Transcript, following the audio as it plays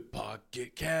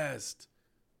Pocketcast.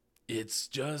 It's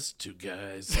just two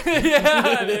guys.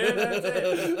 Yeah, dude,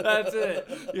 that's it.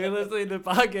 You're listening to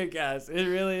Pocketcast. It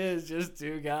really is just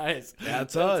two guys.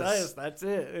 That's us. That's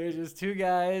it. They're just two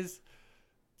guys.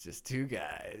 Just two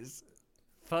guys.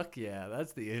 Fuck yeah,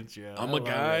 that's the intro. I'm a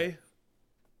guy.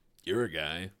 You're a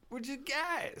guy. We're just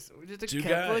guys. We're just a Two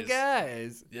couple of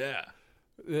guys. Yeah.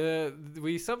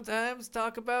 We sometimes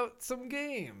talk about some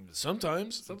games.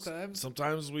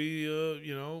 Sometimes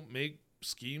we make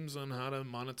schemes on how to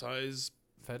monetize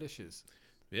fetishes.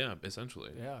 Yeah,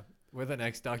 essentially. Yeah, we're the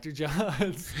next Dr.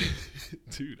 Johns.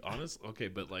 Dude, honest. Okay,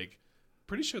 but like,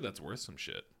 pretty sure that's worth some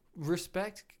shit.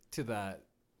 Respect to that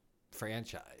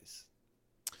franchise.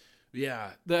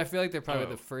 Yeah, I feel like they're probably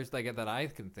the first, like, that I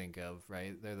can think of.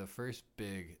 Right, they're the first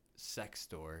big sex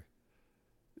store.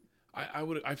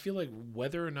 I feel like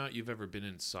whether or not you've ever been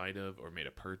inside of or made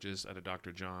a purchase at a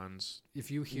Dr. John's, if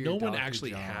you hear no Dr. one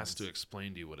actually John's, has to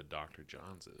explain to you what a Dr.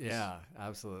 John's is. Yeah,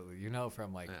 absolutely. You know,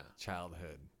 from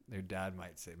childhood, your dad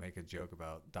might make a joke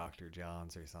about Dr.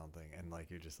 John's or something, and like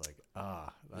you're just like,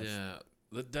 that's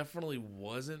that definitely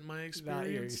wasn't my experience. Not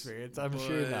your experience, I'm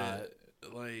sure not.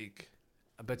 Like,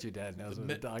 I bet your dad knows what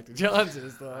a Dr. John's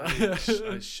is, though.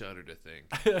 I shudder to think.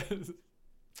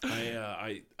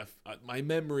 My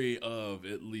memory of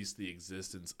at least the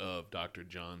existence of Dr.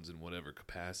 John's in whatever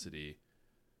capacity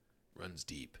runs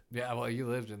deep. Yeah, well, you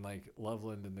lived in like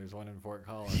Loveland, and there's one in Fort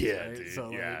Collins. Yeah, right? dude.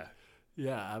 So, yeah,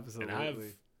 yeah, absolutely.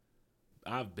 And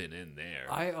I've been in there.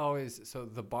 So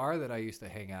the bar that I used to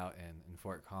hang out in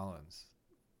Fort Collins,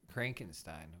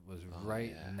 Krankenstein, was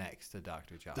next to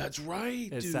Dr. John's. That's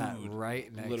right, it dude. sat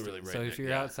right next. Literally to it. right. So if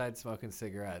you're outside smoking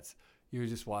cigarettes, you were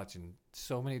just watching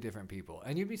so many different people,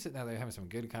 and you'd be sitting out there having some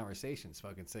good conversation,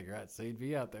 smoking cigarettes. So you'd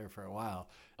be out there for a while,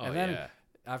 and then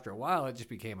after a while, it just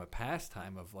became a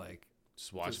pastime of like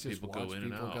just watch people go in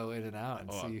and out,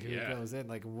 and see who goes in.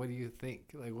 Like, what do you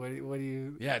think? Like, what do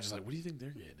you? Yeah, just like, what do you think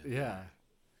they're getting? Yeah,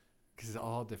 because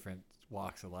all different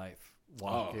walks of life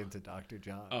walk into Dr.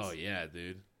 John's. Oh yeah,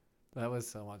 dude. That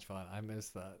was so much fun. I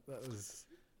missed that. It was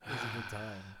a good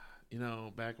time. You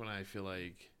know, back when I feel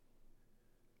like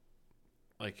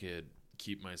I could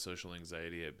keep my social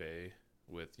anxiety at bay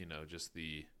with, just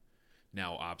the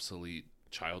now obsolete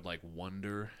childlike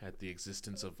wonder at the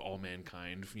existence of all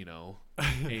mankind,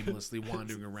 aimlessly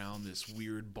wandering around this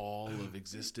weird ball of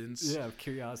existence. Yeah, of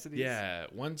curiosity. Yeah,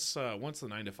 once the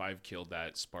 9-to-5 killed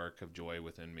that spark of joy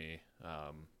within me,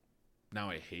 now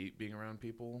I hate being around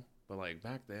people. But like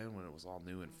back then when it was all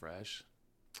new and fresh,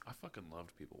 I fucking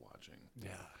loved people watching.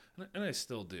 Yeah. And I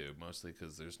still do, mostly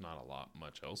because there's not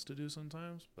much else to do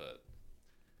sometimes, but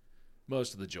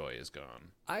most of the joy is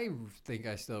gone. I think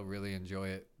I still really enjoy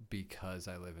it because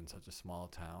I live in such a small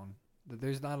town.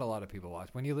 There's not a lot of people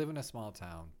watching. When you live in a small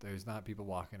town, there's not people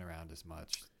walking around as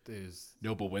much.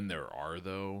 No, but when there are,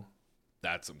 though,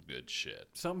 that's some good shit.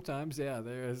 Sometimes, yeah,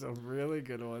 there are some really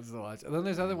good ones to watch. And then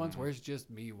there's other ones where it's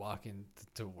just me walking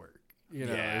to work,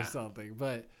 or something.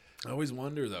 But I always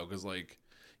wonder, though, because, like,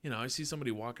 I see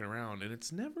somebody walking around, and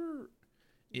it's never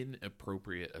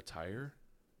inappropriate attire.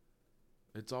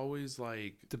 It's always,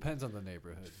 like... Depends on the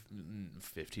neighborhood.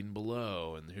 15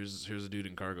 below, and here's a dude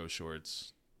in cargo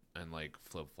shorts and, like,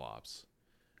 flip-flops.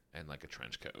 And like a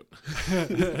trench coat.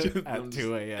 At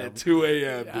 2 a.m. At 2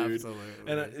 a.m., dude. Absolutely.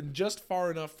 And just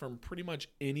far enough from pretty much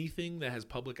anything that has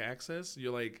public access,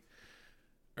 you're like,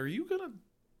 are you going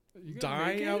to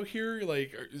die out here?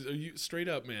 Like, are you straight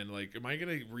up, man? Like, am I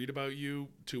going to read about you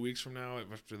 2 weeks from now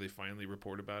after they finally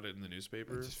report about it in the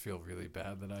newspaper? I just feel really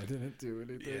bad that I didn't do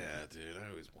anything. Yeah, dude. I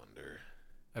always wonder.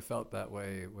 I felt that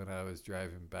way when I was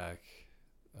driving back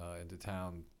into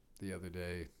town the other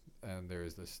day. And there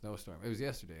was this snowstorm. It was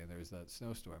yesterday, and there was that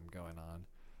snowstorm going on.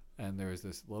 And there was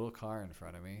this little car in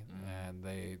front of me, and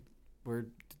they were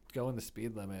going the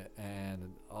speed limit,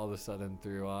 and all of a sudden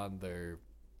threw on their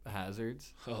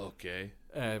hazards. Oh, okay.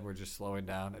 And were just slowing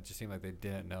down. It just seemed like they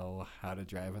didn't know how to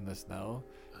drive in the snow.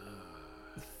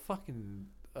 Fucking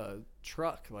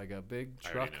truck, like a big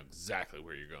truck. I already know exactly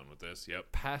where you're going with this.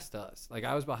 Yep. Passed us. Like,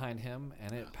 I was behind him,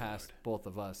 and it passed both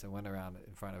of us and went around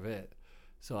in front of it.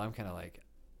 So I'm kind of like...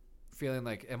 feeling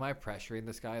like, am I pressuring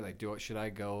this guy? Like, should I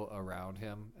go around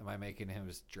him? Am I making him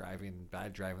just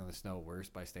bad driving in the snow worse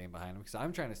by staying behind him? Because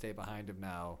I'm trying to stay behind him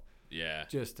now. Yeah.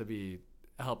 Just to be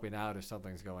helping out if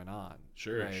something's going on.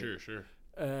 Sure, right? sure.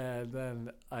 And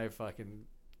then I fucking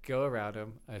go around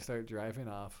him. I start driving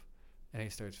off, and he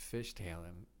starts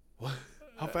fishtailing. What?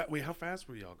 How fast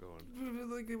were y'all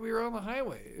going? Like, we were on the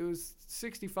highway. It was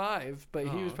 65, but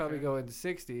he was probably going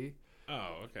 60.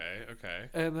 Oh, okay.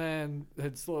 And then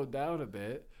had slowed down a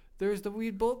bit.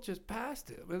 we both just passed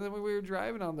him. And then when we were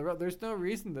driving on the road, there's no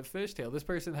reason to fishtail. This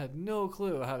person had no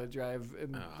clue how to drive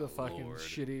in the fucking Lord.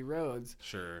 shitty roads.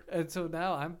 Sure. And so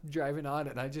now I'm driving on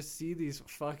it, and I just see these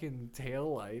fucking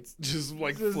tail lights. Just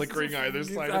like flickering either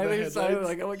side of the headlights.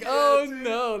 I'm like, oh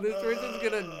no, this person's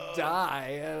gonna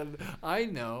die. And I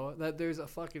know that there's a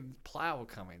fucking plow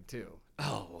coming too.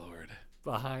 Oh, Lord.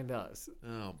 Behind us.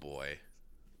 Oh, boy.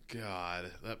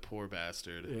 God, that poor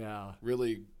bastard. Yeah.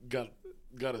 Really got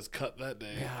us cut that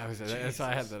day. Yeah, so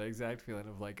I had that exact feeling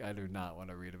of like, I do not want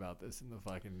to read about this in the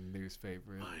fucking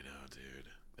newspaper. I know,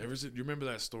 dude. You remember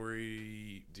that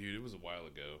story? Dude, it was a while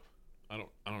ago. I don't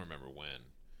remember when.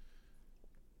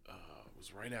 It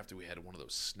was right after we had one of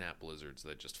those snap blizzards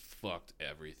that just fucked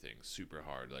everything super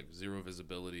hard. Like, zero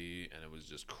visibility, and it was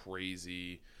just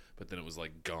crazy. But then it was,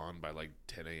 like, gone by, like,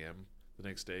 10 a.m. the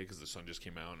next day because the sun just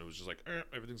came out, and it was just like,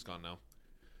 everything's gone now.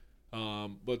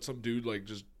 But some dude, like,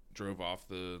 just drove off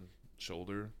the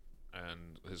shoulder,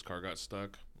 and his car got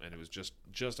stuck, and it was just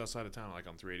outside of town, like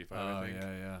on 385, I think.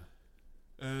 Yeah.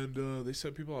 And they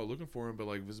sent people out looking for him, but,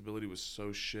 like, visibility was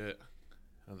so shit.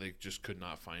 And they just could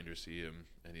not find or see him,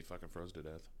 and he fucking froze to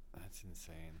death. That's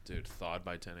insane. Dude, thawed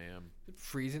by 10 a.m.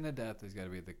 Freezing to death has got to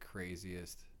be the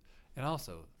craziest. And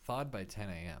also, thawed by 10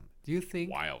 a.m. Do you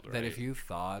think Wild, that right? if you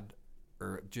thawed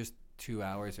just 2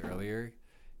 hours earlier,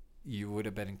 you would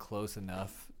have been close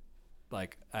enough,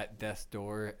 like, at death's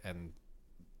door and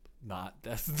not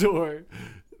death's door,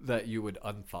 that you would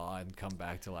unthaw and come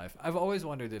back to life? I've always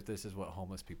wondered if this is what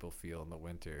homeless people feel in the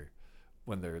winter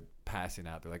when they're passing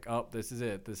out. They're like, oh, this is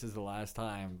it. This is the last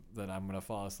time that I'm going to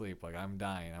fall asleep. Like, I'm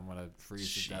dying. I'm going to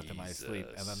freeze to death in my sleep.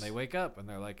 And then they wake up and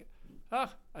they're like,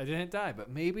 oh, I didn't die. But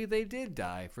maybe they did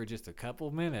die for just a couple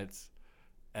minutes,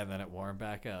 and then it warmed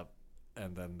back up,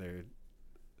 and then they're...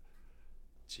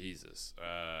 Jesus.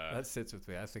 That sits with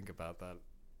me. I think about that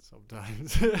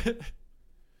sometimes.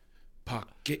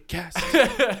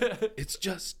 Pocketcast. It's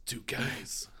just two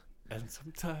guys. And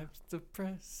sometimes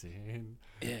depressing.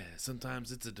 Yeah,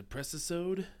 sometimes it's a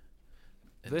depressisode.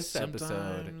 This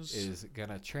episode is going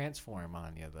to transform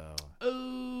on you, though.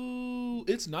 Oh,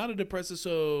 it's not a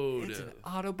depressisode. It's an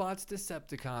Autobots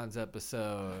Decepticons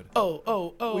episode.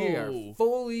 Oh. We are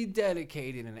fully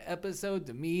dedicating an episode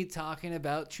to me talking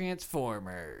about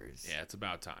Transformers. Yeah, it's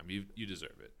about time. You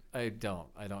deserve it. I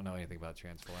don't know anything about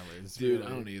Transformers. Dude, really.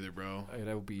 I don't either, bro. I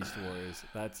know Beast Wars.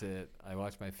 That's it. I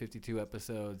watched my 52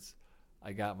 episodes.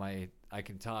 I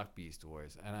can talk Beast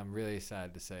Wars. And I'm really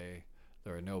sad to say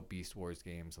there are no Beast Wars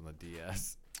games on the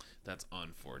DS. That's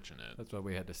unfortunate. That's why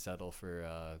we had to settle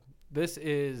for... this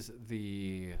is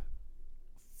the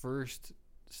first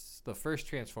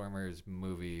Transformers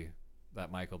movie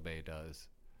that Michael Bay does.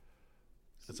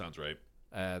 That sounds right.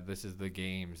 This is the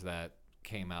games that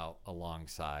came out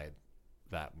alongside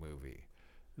that movie.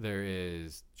 There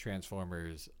is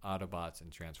Transformers Autobots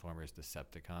and Transformers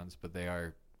Decepticons, but they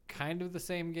are kind of the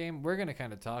same game. We're going to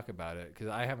kind of talk about it because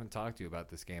I haven't talked to you about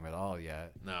this game at all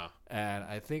yet. No. And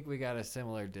I think we got a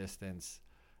similar distance.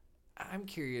 I'm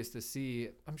curious to see.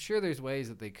 I'm sure there's ways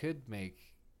that they could make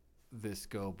this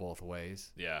go both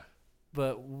ways. Yeah.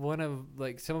 But one of,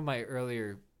 like, some of my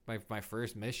earlier... My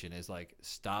first mission is, like,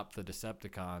 stop the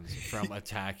Decepticons from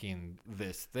attacking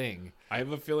this thing. I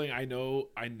have a feeling I know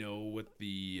what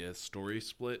the story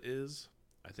split is.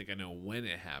 I think I know when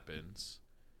it happens.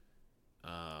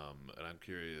 And I'm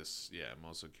curious. Yeah, I'm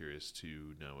also curious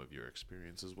to know of your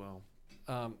experience as well.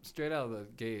 Straight out of the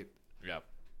gate. Yeah.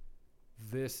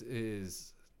 This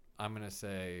is, I'm gonna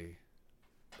say,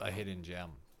 a hidden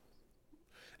gem.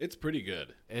 It's pretty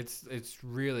good. It's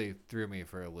really threw me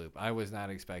for a loop. I was not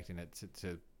expecting it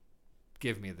to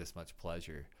give me this much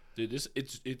pleasure. Dude, it's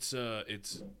what's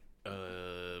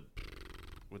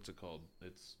it called?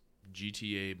 It's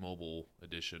GTA Mobile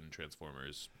Edition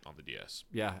Transformers on the DS.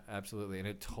 Yeah, absolutely. And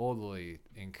it totally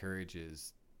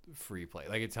encourages free play.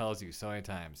 Like, it tells you so many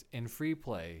times, in free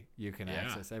play, you can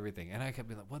access everything. And I kept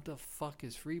being like, what the fuck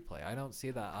is free play? I don't see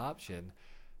that option.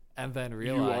 And then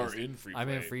realize I'm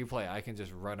in free play. I can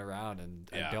just run around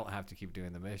and I don't have to keep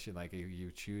doing the mission. Like,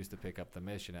 you choose to pick up the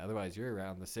mission. Otherwise, you're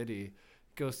around the city.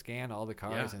 Go scan all the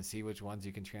cars and see which ones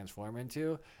you can transform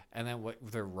into. And then what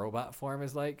their robot form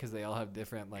is like, because they all have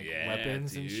different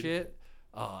weapons and shit.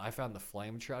 Oh, I found the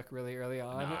flame truck really early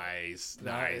on. Nice.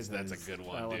 That's a good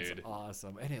one, dude. That's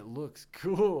awesome. And it looks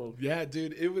cool. Yeah,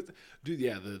 dude.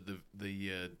 Yeah,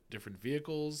 the different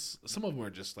vehicles. Some of them are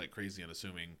just like crazy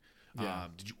unassuming. Yeah.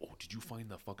 Did you find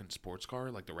the fucking sports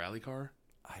car, like the rally car?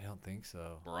 I don't think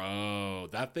so. Bro,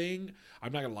 that thing,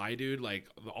 I'm not gonna lie, dude, like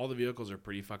all the vehicles are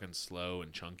pretty fucking slow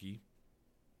and chunky.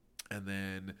 And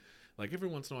then Like every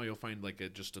once in a while, you'll find like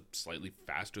just a slightly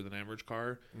faster than average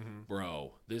car.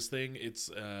 Bro, this thing, it's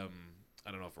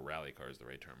I don't know if a rally car is the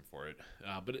right term for it,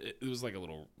 but it was like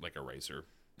a racer,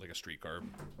 like a street car,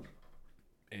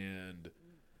 and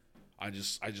I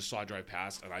just saw it drive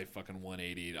past, and I fucking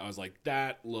 180'd. I was like,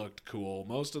 that looked cool.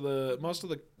 Most of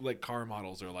the like car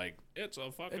models are like, it's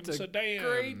a fucking sedan,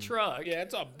 great truck. Yeah,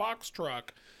 it's a box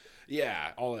truck.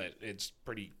 Yeah, all that. It's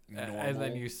pretty normal. And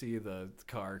then you see the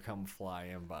car come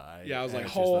flying by. Yeah, I was like,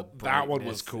 it's just oh, the that one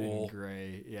was brightness cool. in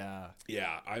gray, yeah.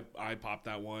 Yeah, I popped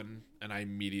that one, and I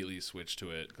immediately switched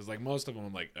to it because like most of them,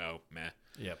 I'm like, oh, meh.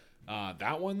 Yep.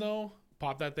 That one though,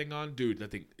 pop that thing on, dude.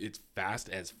 That thing, it's fast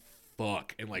as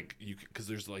fuck, and like because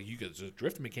there's a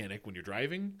drift mechanic when you're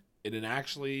driving. It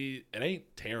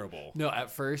ain't terrible. No, at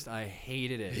first I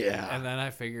hated it. Yeah. And then I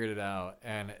figured it out,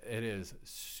 and it is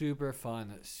super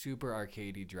fun, super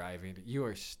arcadey driving. You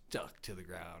are stuck to the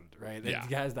ground, right? Yeah.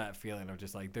 It has that feeling of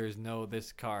just like there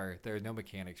are no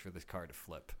mechanics for this car to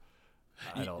flip.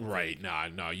 I don't Right.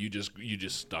 No, you just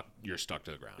stuck. You're stuck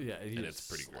to the ground. Yeah, and it's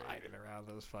pretty great. sliding around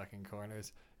those fucking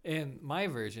corners. In my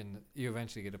version, you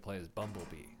eventually get to play as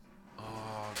Bumblebee.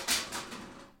 Oh,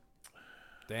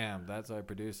 damn, that's our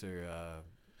producer.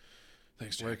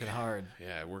 Thanks, Jack. Working hard.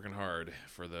 Yeah, working hard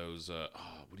for those.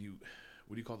 What do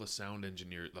you call the sound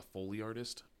engineer? The Foley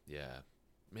artist? Yeah,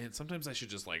 man. Sometimes I should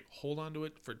just like hold on to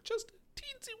it for just a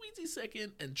teensy weensy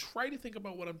second and try to think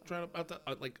about what I'm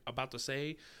about to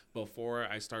say before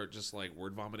I start just like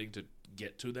word vomiting to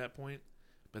get to that point.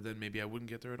 But then maybe I wouldn't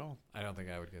get there at all. I don't think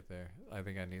I would get there. I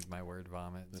think I need my word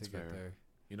vomit That's to get fair. there.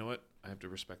 You know what? I have to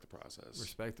respect the process.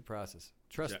 Respect the process.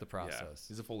 Trust the process. Yeah.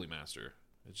 He's a Foley master.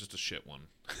 It's just a shit one.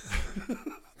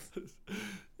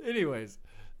 Anyways,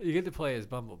 you get to play as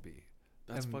Bumblebee.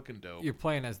 That's And fucking dope. You're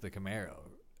playing as the Camaro.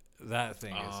 That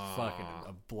thing is fucking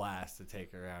a blast to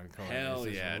take around corners. Hell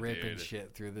just yeah, ripping dude.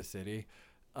 shit through the city.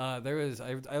 I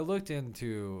looked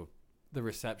into the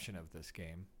reception of this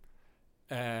game,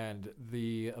 and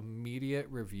the immediate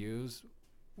reviews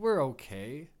were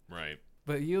okay. Right.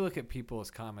 But you look at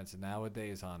people's comments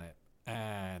nowadays on it,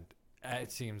 and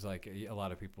it seems like a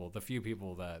lot of people, the few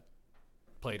people that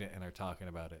played it and are talking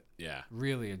about it, Yeah.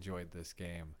 really enjoyed this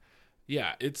game.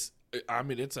 Yeah, it's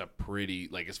a pretty,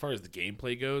 like, as far as the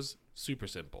gameplay goes, super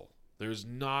simple. There's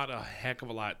not a heck of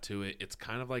a lot to it. It's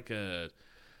kind of like a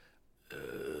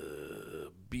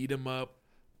beat 'em up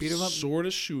sort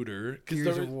of shooter.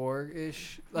 Gears of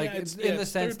War-ish. Like, yeah, in the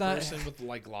sense, third not person with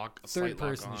like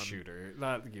third-person shooter,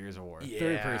 not Gears of War. Yeah.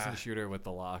 Third-person shooter with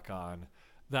the lock-on.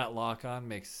 That lock-on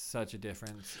makes such a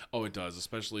difference. Oh, it does,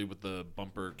 especially with the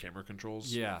bumper camera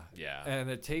controls. Yeah. Yeah. And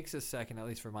it takes a second, at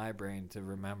least for my brain, to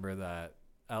remember that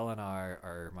L and R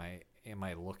are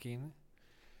my looking,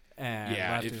 and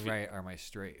left and right are my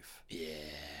strafe. Yeah.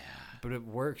 But it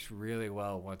works really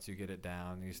well once you get it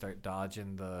down. You start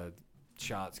dodging the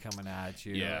shots coming at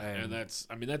you. Yeah, and that's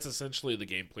essentially the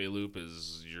gameplay loop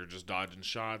is you're just dodging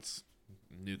shots,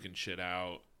 nuking shit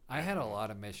out. I had a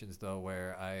lot of missions, though,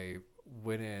 where I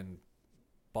went in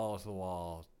balls to the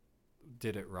wall,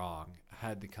 did it wrong,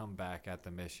 had to come back at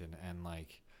the mission and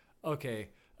like, okay,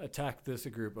 attack this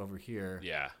group over here.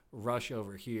 Yeah. Rush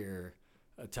over here,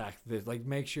 attack this. Like,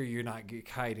 make sure you're not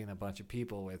hiding a bunch of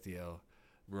people with you.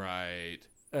 Right.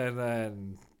 And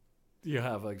then you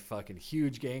have like fucking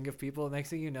huge gang of people. Next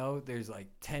thing you know, there's like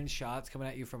 10 shots coming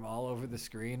at you from all over the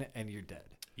screen and you're dead.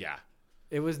 Yeah.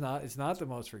 It's not the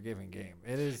most forgiving game.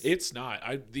 It is. It's not.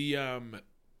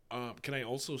 Can I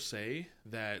also say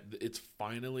that it's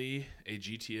finally a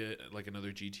GTA, like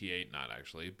another GTA, not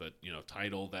actually, but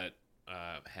title that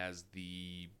has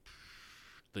the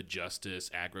justice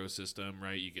aggro system,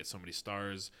 right? You get so many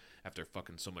stars after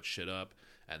fucking so much shit up,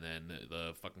 and then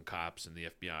the fucking cops and the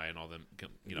FBI and all them,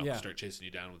 start chasing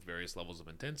you down with various levels of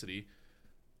intensity.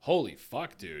 Holy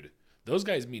fuck, dude. Those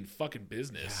guys mean fucking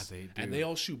business. Yeah, they do. And they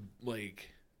all shoot like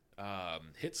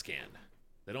hit scan.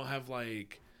 They don't have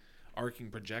like arcing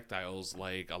projectiles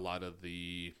like a lot of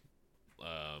the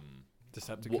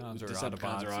Decepticons or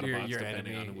Autobots. Your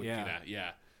depending enemy. on which,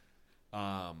 Yeah.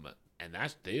 And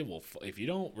they will, if you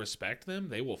don't respect them,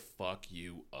 they will fuck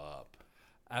you up.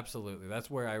 Absolutely. That's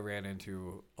where I ran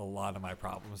into a lot of my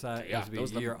problems at. Yeah,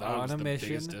 You're on a mission.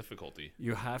 Biggest difficulty.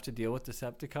 You have to deal with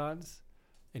Decepticons,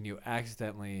 and you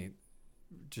accidentally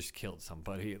just killed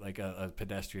somebody, like a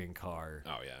pedestrian car.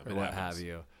 Oh, yeah. Or what have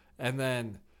you. And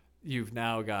then you've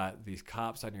now got these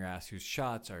cops on your ass whose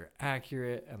shots are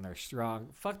accurate and they're strong.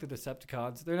 Fuck the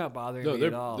Decepticons. They're not bothering me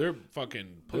at all. They're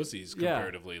fucking pussies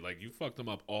comparatively. Like, you fuck them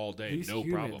up all day, These no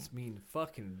humans problem. mean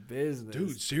fucking business.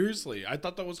 Dude, seriously. I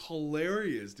thought that was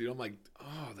hilarious, dude. I'm like,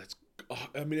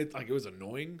 it was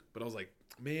annoying, but I was like,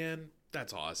 man,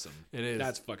 That's awesome. It is.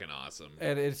 That's fucking awesome.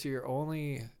 And it's your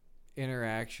only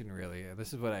interaction, really. And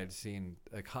this is what I'd seen.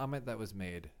 A comment that was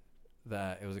made,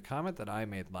 that it was a comment that I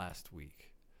made last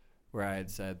week, where I had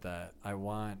said that I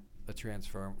want a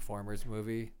Transformers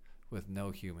movie with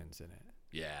no humans in it.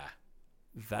 Yeah.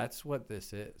 That's what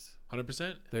this is.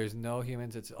 100%. There's no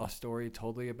humans. It's a story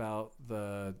totally about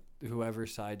the whoever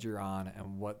side you're on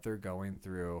and what they're going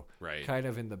through. Right. Kind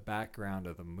of in the background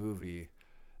of the movie.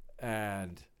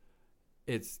 And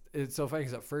it's so funny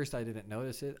because at first I didn't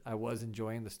notice it. I was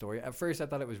enjoying the story. At first I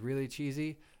thought it was really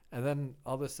cheesy. And then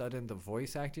all of a sudden the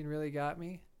voice acting really got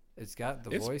me. It's got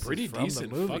the voices pretty from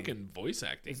decent the movie. fucking voice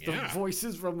acting. It's yeah. the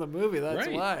voices from the movie. That's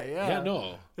right. why. Yeah. Yeah,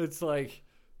 no. It's like...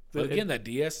 But again, that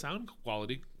DS sound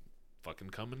quality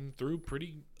fucking coming through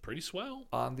pretty swell.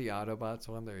 On the Autobots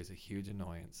one, there is a huge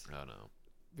annoyance. Oh, no.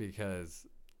 Because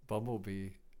Bumblebee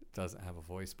doesn't have a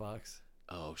voice box.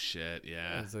 Oh, shit,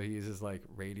 yeah. And so he uses, like,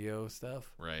 radio stuff.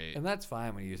 Right. And that's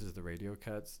fine when he uses the radio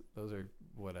cuts. Those are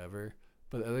whatever.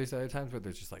 But there's other times where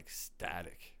there's just, like,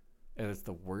 static. And it's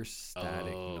the worst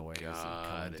static noise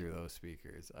coming through those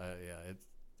speakers. Yeah,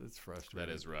 it's frustrating.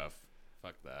 That is rough.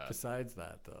 Fuck that. Besides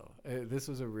that, though, this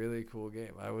was a really cool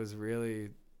game. I was really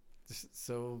just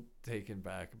so taken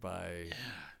back by... Yeah.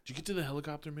 Did you get to the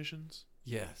helicopter missions?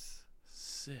 Yes.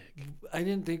 Sick. I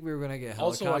didn't think we were going to get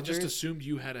helicopters. Also, I just assumed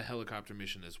you had a helicopter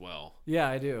mission as well. Yeah,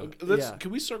 I do. Can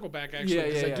we circle back, actually?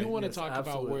 Because I do want to talk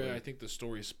about where I think the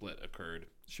story split occurred.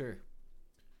 Sure.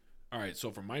 All right, so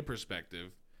from my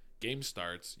perspective, game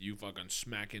starts, you fucking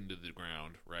smack into the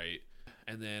ground, right?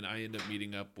 And then I end up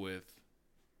meeting up with...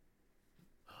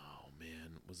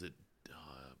 Was it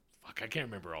I can't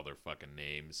remember all their fucking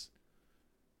names.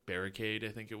 Barricade, I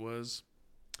think it was.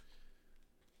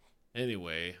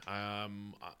 Anyway, I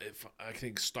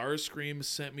think Starscream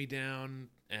sent me down,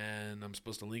 and I'm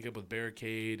supposed to link up with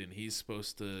Barricade, and he's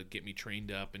supposed to get me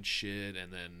trained up and shit,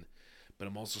 but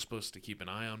I'm also supposed to keep an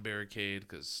eye on Barricade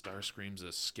because Starscream's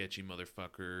a sketchy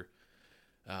motherfucker.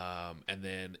 And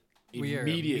then we are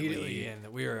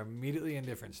immediately in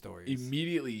different stories.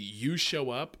 Immediately, you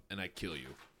show up and I kill you.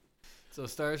 So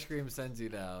Starscream sends you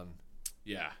down.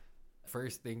 Yeah.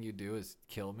 First thing you do is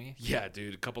kill me. Yeah,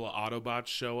 dude. A couple of Autobots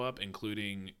show up,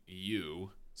 including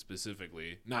you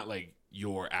specifically. Not like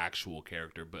your actual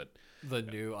character, but the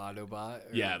new Autobot.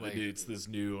 Yeah, it's this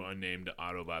new unnamed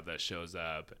Autobot that shows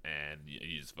up, and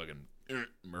you just fucking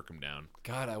murk him down.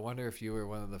 God, I wonder if you were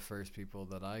one of the first people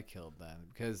that I killed then,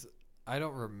 because I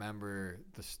don't remember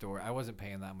the story. I wasn't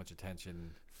paying that much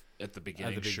attention at the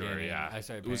beginning. Sure, yeah. I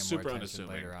started paying more attention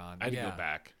later on. I had to go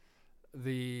back.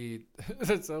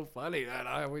 That's so funny, man.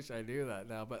 I wish I knew that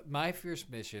now. But my first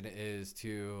mission is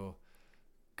to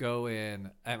go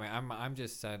in. I mean, I'm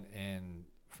just sent in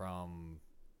from,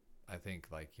 I think,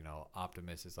 like, you know,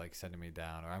 Optimus is like sending me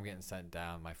down, or I'm getting sent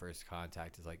down. My first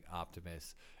contact is like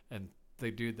Optimus, and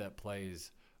the dude that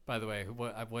plays. By the way,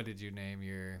 what did you name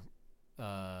your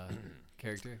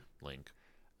character? Link.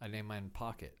 I named mine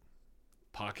Pocket.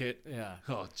 Pocket? Yeah.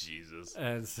 Oh, Jesus.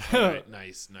 And so, all right,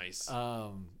 nice.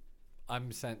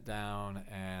 I'm sent down,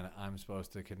 and I'm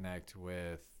supposed to connect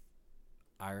with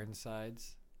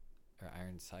Ironsides or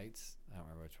Iron Sights. I don't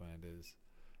remember which one it is.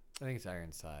 I think it's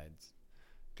Ironsides.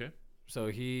 Okay. So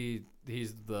he's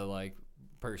the like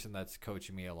person that's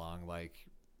coaching me along, like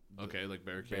like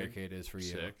Barricade is for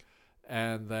you. Sick.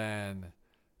 And then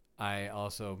I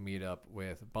also meet up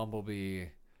with Bumblebee,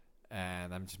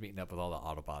 and I'm just meeting up with all the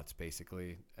Autobots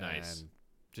basically. Nice. And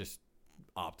just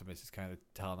Optimus is kind of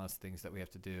telling us things that we have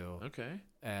to do. Okay.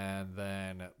 And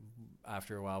then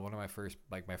after a while, my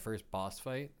first boss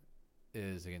fight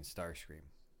is against Starscream.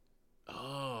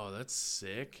 Oh, that's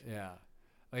sick. Yeah.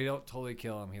 You don't totally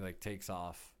kill him. He like takes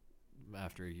off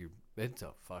after you. It's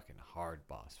a fucking hard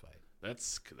boss fight.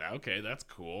 That's okay. That's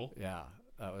cool. Yeah.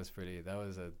 That was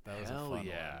a fun one.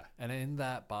 And in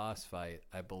that boss fight,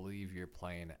 I believe you're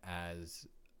playing as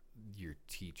your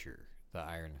teacher, the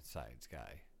Ironsides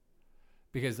guy.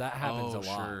 Because that happens a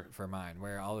lot for mine,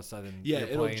 where all of a sudden you're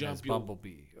playing as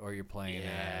Bumblebee, or you're playing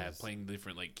as... playing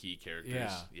different like key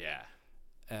characters. Yeah.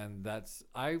 And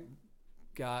I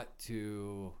got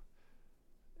to...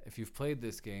 If you've played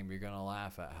this game, you're going to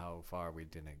laugh at how far we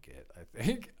didn't get, I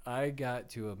think. I got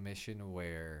to a mission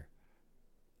where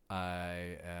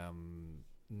I am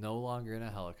no longer in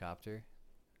a helicopter.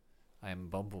 I am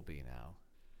Bumblebee now.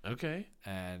 Okay.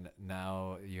 And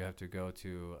now you have to go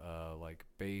to like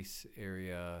base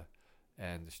area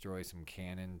and destroy some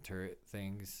cannon turret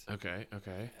things. Okay.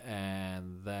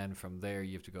 And then from there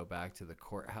you have to go back to the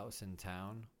courthouse in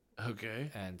town.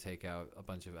 Okay. And take out a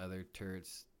bunch of other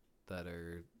turrets that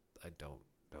are, I don't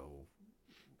know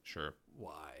Sure.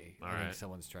 why. All I think right.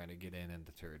 someone's trying to get in, and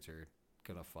the turds are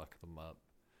gonna fuck them up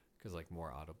because like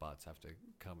more Autobots have to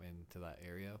come into that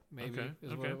area. Maybe Okay,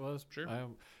 is what okay, it was. sure.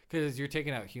 Because you're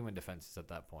taking out human defenses at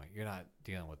that point. You're not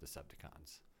dealing with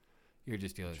Decepticons. You're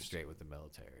just dealing straight with the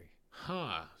military.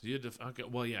 Huh. Okay.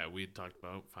 Well, yeah, we talked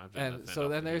about 5 to And defend so off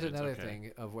then the there's humans. another Okay.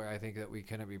 thing of where I think that we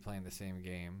couldn't be playing the same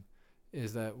game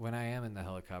is that when I am in the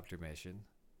helicopter mission,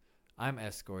 I'm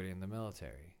escorting the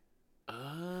military.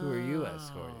 Who are you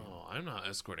escorting? I'm not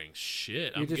escorting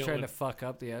shit. You're I'm just trying to going- fuck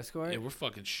up the escort? Yeah, we're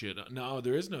fucking shit up. No,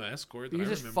 there is no escort. That You're I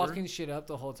just remember. fucking shit up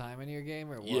the whole time in your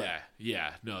game, or what?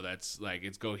 Yeah. No, that's like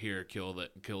it's go here, kill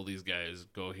these guys.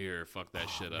 Go here, fuck that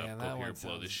shit up. Man, Go that here, one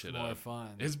blow this sounds shit more up.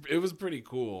 fun. It was pretty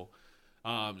cool.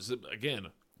 So again,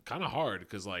 kind of hard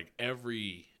because like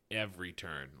every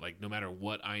turn, like no matter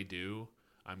what I do,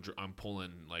 I'm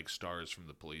pulling like stars from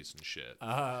the police and shit.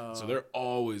 Oh. So they're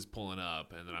always pulling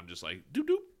up, and then I'm just like doop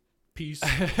doop, peace.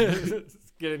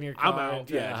 Get in your car. I'm out. and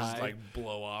try Yeah, to just hide. like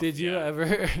blow off. Did you yeah.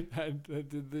 ever? I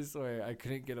did this where I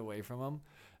couldn't get away from them,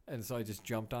 and so I just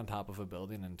jumped on top of a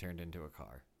building and turned into a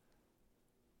car.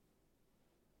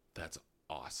 That's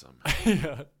awesome.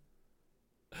 Yeah.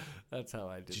 That's how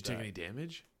I did. Did you that. take any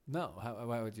damage? No.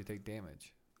 Why would you take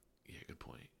damage? Yeah, good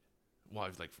point. Why,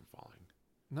 like from falling?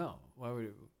 No. Why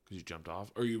would? Because you jumped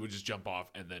off, or you would just jump off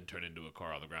and then turn into a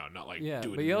car on the ground, not like Yeah,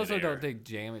 do it but you also midair. don't take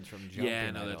damage from jumping.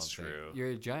 Yeah, no, I that's don't think. true. You're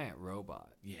a giant robot.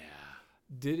 Yeah.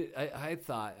 I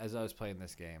thought as I was playing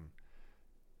this game,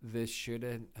 this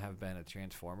shouldn't have been a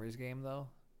Transformers game though,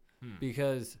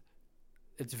 because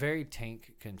it's very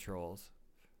tank controls,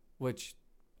 which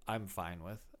I'm fine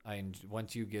with.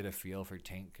 Once you get a feel for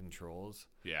tank controls,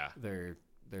 Yeah. they're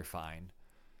fine.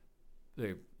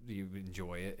 You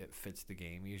enjoy it. It fits the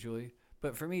game usually.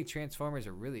 But for me, Transformers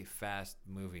are really fast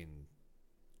moving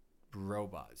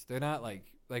robots. They're not like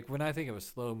when I think of a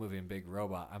slow moving big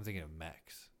robot, I'm thinking of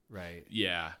mechs, right?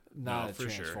 Yeah. Not no, a for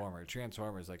transformer. sure.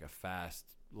 Transformer is like a fast,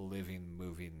 living,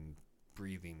 moving,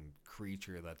 breathing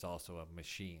creature that's also a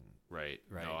machine. Right.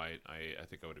 Right. No, I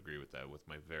think I would agree with that with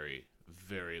my very,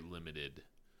 very limited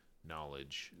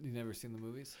knowledge. You never seen the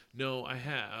movies? No, I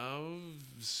have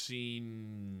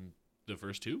seen the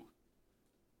first two.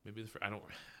 Maybe the first. I don't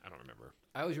remember.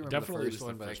 I always remember Definitely the was first the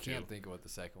one, but I first can't two. think of what the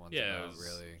second one's Yeah, about, it was,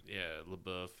 really. Yeah,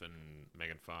 LaBeouf and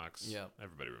Megan Fox. Yeah.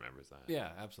 Everybody remembers that.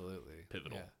 Yeah, absolutely.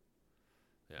 Pivotal.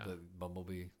 Yeah. Yeah. The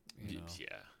Bumblebee, you know. Yeah.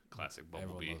 Classic Everyone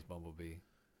Bumblebee. loves Bumblebee.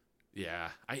 Yeah.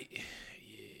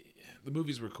 The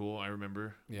movies were cool. I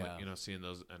remember. Yeah. Seeing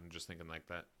those and just thinking like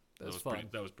that. That's was fun.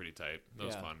 That was pretty tight. That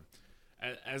was Yeah. fun.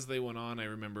 As they went on, I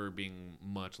remember being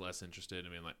much less interested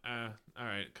and being like, all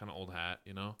right, kind of old hat,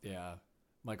 you know? Yeah.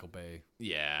 Michael Bay.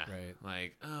 Yeah. Right.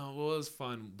 Like, oh, well, it was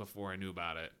fun before I knew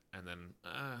about it. And then,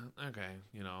 okay,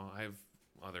 I have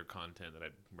other content that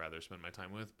I'd rather spend my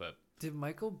time with, but. Did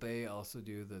Michael Bay also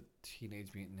do the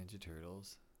Teenage Mutant Ninja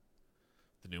Turtles?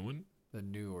 The new one? The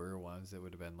newer ones that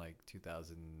would have been like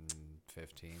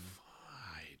 2015.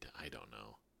 I don't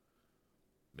know.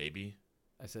 Maybe.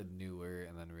 I said newer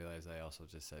and then realized I also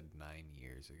just said 9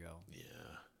 years ago.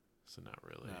 Yeah. So not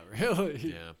really. Not really.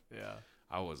 Yeah. Yeah.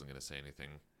 I wasn't going to say anything.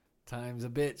 Time's a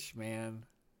bitch, man.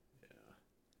 Yeah.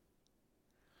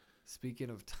 Speaking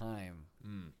of time,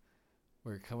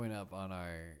 we're coming up on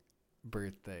our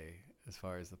birthday as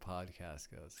far as the podcast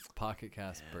goes.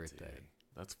 Pocketcast birthday. Dude,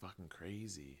 that's fucking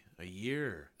crazy. A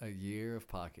year. A year of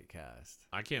Pocketcast.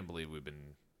 I can't believe we've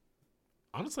been.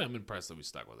 Honestly, I'm impressed that we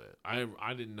stuck with it.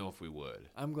 I didn't know if we would.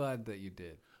 I'm glad that you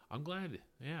did. I'm glad.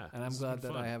 Yeah. And I'm this has glad been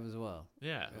that fun. I have as well.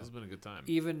 Yeah, this has been a good time.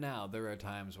 Even now, there are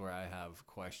times where I have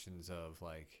questions of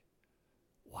like,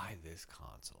 why this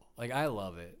console? Like, I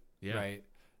love it, Yeah. right?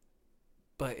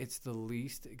 But it's the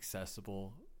least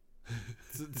accessible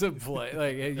to play.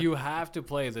 Like, you have to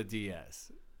play the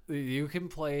DS. You can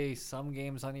play some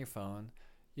games on your phone.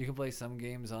 You can play some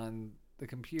games on the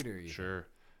computer. Even. Sure.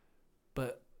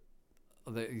 But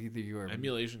you are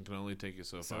Emulation can only take you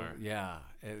so far. Yeah,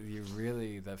 you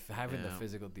really having the Yeah.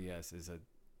 physical DS is a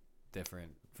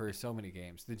different for so many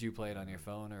games. Did you play it on your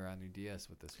phone or on your DS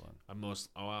with this one? I'm no.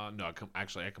 I'm not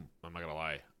gonna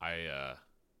lie.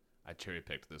 I cherry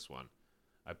picked this one.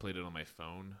 I played it on my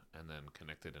phone and then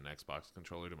connected an Xbox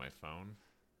controller to my phone,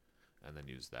 and then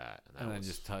used that. And then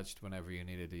just touched whenever you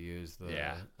needed to use the.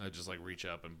 Yeah, I just like reach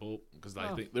up and boop because I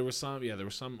Oh. think there was some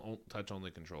touch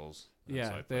only controls. And so Yeah,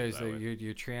 I played there's that way.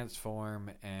 your transform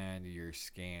and your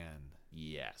scan.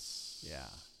 Yes. Yeah.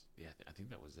 Yeah, I think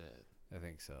that was it. I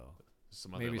think so.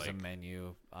 Some other Maybe like, some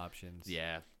menu options.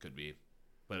 yeah, could be,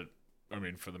 but I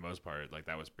mean for the most part, like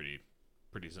that was pretty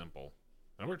simple.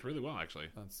 It worked really well actually.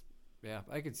 That's Yeah,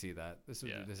 I could see that. This is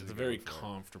it's a good very one for it.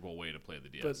 comfortable way to play the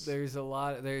DS. But there's a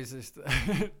lot. There's just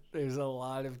there's a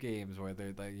lot of games where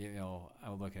they're like, you know,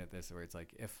 I'm looking at this where it's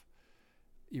like, if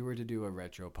you were to do a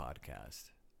retro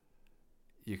podcast,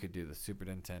 you could do the Super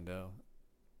Nintendo,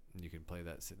 and you can play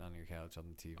that sitting on your couch on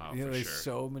the TV. Oh, you know, for there's sure.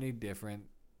 so many different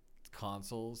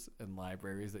consoles and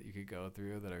libraries that you could go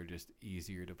through that are just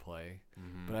easier to play.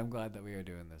 Mhm. But I'm glad that we are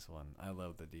doing this one. I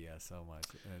love the DS so much,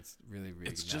 and it's really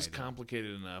It's just reignited.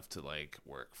 complicated enough to like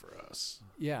work for us.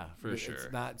 Yeah, for it's sure.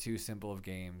 not too simple of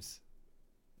games.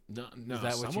 No, that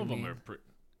what some you of them mean? are.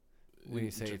 When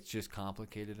you say it's just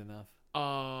complicated enough.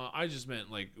 I just meant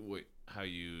like how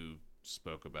you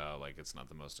spoke about like it's not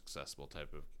the most accessible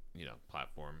type of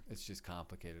platform. It's just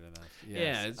complicated enough. Yeah,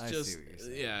 Yes, it's I just see what you're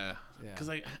saying. yeah. Yeah. Because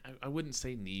I wouldn't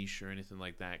say niche or anything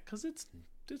like that because it's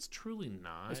truly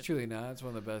not. It's truly not. It's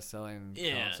one of the best selling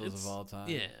consoles of all time.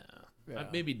 Yeah, Yeah.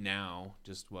 maybe now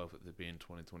just with it being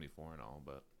 2024 and all,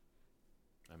 but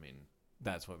I mean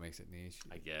That's what makes it niche.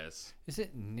 I guess Is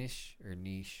it niche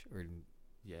or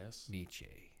yes.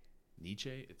 Nietzsche?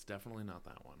 Nietzsche, it's definitely not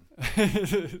that one.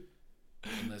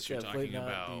 Unless It's you're definitely talking not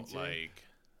about Nietzsche. like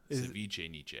Is- ceviche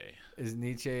Nietzsche. Is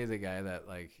Nietzsche the guy that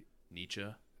like Nietzsche.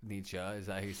 Nietzsche? Is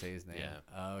that how you say his name? Yeah.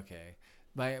 Oh, okay.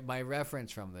 My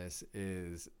reference from this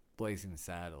is Blazing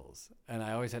Saddles, and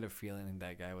I always had a feeling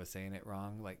that guy was saying it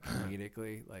wrong, like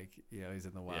comedically, like he's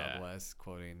in the Wild Yeah. West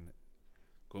quoting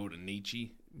Go to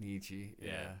Nietzsche. Nietzsche.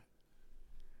 Yeah.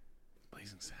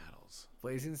 Blazing Saddles.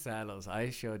 Blazing Saddles. I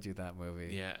showed you that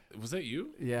movie. Yeah. Was that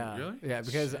you? Yeah, Really? yeah.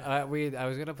 Because Shit. I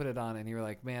was gonna put it on, and you were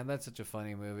like, "Man, that's such a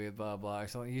funny movie." Blah blah.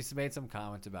 So you made some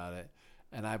comments about it,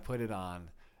 and I put it on,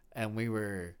 and we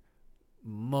were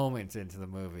moments into the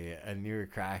movie, and you were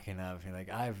cracking up. You're like,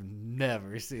 "I've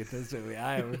never seen this movie.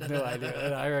 I have no idea."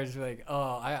 And I was like,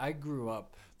 "Oh, I grew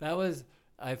up." That was,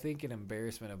 I think, an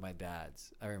embarrassment of my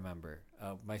dad's. I remember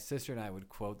my sister and I would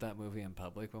quote that movie in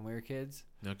public when we were kids,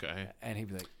 Okay. and he'd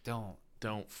be like,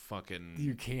 Don't fucking.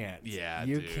 You can't. Yeah,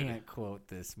 you dude. can't quote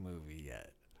this movie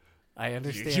yet. I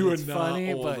understand You are it's not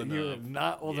funny, old but you're enough.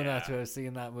 not old enough to Yeah. have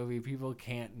seen that movie. People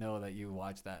can't know that you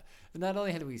watched that. And not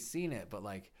only had we seen it, but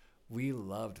like we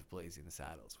loved Blazing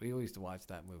Saddles. We used to watch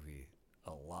that movie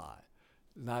a lot.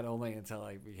 Not only until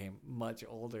I became much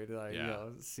older did I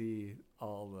see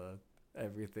all the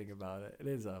everything about it. It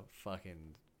is a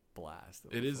fucking blast.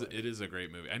 It is a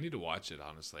great movie. I need to watch it,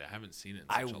 honestly. I haven't seen it in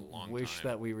I such a long time. wish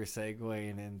that we were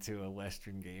segueing into a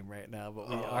Western game right now, but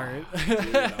we Oh, aren't.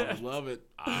 Dude, I would love it.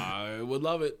 I would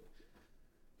love it.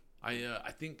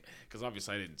 I think because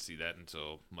obviously I didn't see that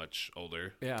until much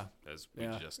older, Yeah. as we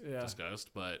just Yeah.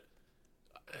 discussed. But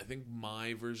I think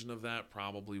my version of that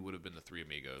probably would have been the Three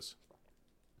Amigos.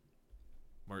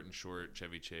 Martin Short,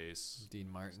 Chevy Chase, Dean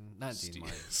Martin. Not Dean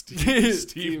Martin.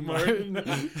 Steve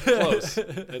Martin. Close. They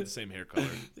had the same hair color.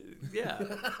 Yeah.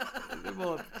 They're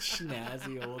both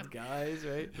snazzy old guys,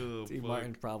 right? Oh, Dean fuck.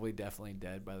 Martin's probably definitely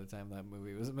dead by the time that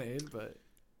movie was made, but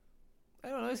I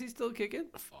don't know. Is he still kicking?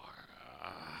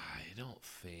 I don't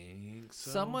think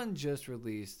so. Someone just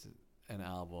released an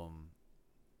album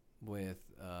with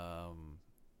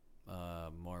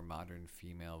more modern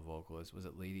female vocalist. Was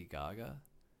it Lady Gaga?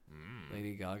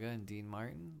 Lady Gaga and Dean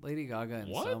Martin. Lady Gaga and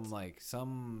What?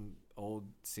 some old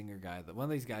singer guy, one of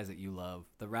these guys that you love,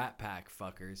 the Rat Pack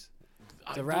fuckers.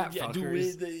 I- The Rat yeah,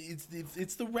 Fuckers. dude,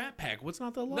 it's the Rat Pack. What's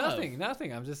not the love?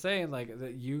 Nothing. I'm just saying like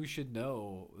that you should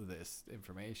know this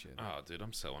information. Oh, dude,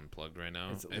 I'm so unplugged right now.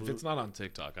 It's If it's not on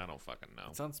TikTok, I don't fucking know.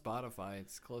 It's on Spotify.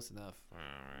 It's close enough.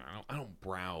 I don't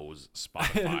browse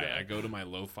Spotify. I go to my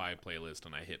lo-fi playlist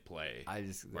and I hit play. I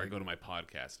just Or I go to my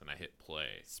podcast and I hit play.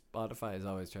 Spotify is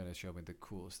always trying to show me the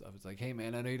cool stuff. It's like, hey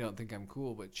man, I know you don't think I'm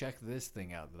cool, but check this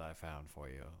thing out that I found for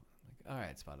you. Like, all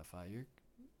right, Spotify, you're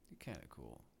kind of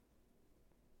cool.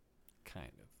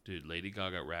 Kind of. Dude, Lady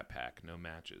Gaga Rat Pack, no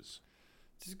matches.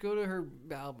 Just go to her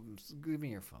albums. Give me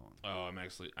your phone. Oh, I'm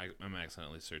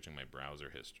accidentally searching my browser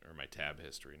history or my tab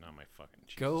history, not my fucking.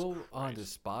 Jesus Go Christ. onto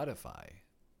Spotify.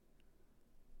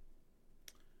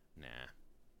 Nah.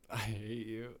 I hate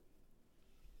you.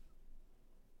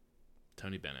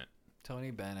 Tony Bennett.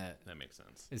 Tony Bennett. That makes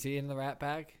sense. Is he in the Rat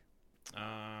Pack?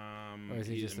 Or is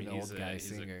he just an old guy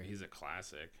singer? He's a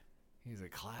classic. He's a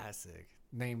classic.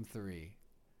 Name 3.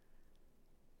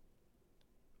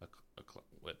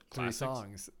 What? 3 Classics?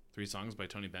 songs. 3 songs by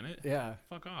Tony Bennett? Yeah.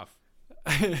 Fuck off.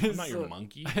 I'm not your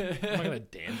monkey. I'm not gonna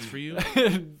dance for you.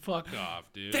 Fuck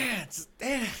off, dude. Dance.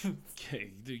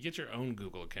 Okay, dude, get your own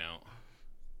Google account.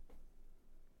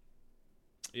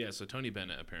 Yeah, so Tony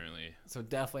Bennett apparently. So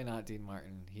definitely not Dean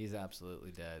Martin. He's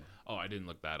absolutely dead. Oh, I didn't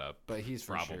look that up. But he's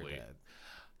for sure Probably. dead.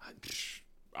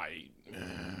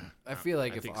 I feel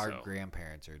like I if think our so.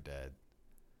 grandparents are dead,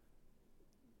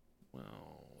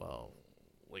 Well,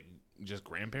 like just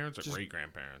grandparents or Just- great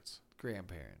grandparents?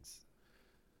 grandparents.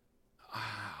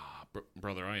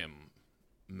 Brother, I am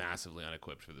massively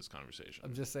unequipped for this conversation.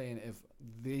 I'm just saying, if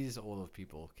these old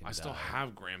people can I still die-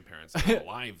 have grandparents that are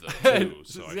alive though too,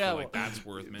 so I Yeah, feel like that's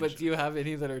worth mentioning. But do you have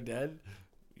any that are dead?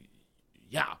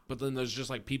 Yeah, but then there's just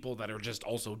like people that are just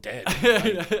also dead,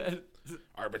 like,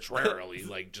 arbitrarily,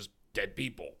 like just dead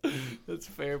people. That's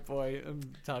a fair point. I'm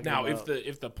talking Now, about...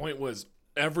 if the point was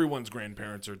everyone's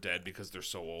grandparents are dead because they're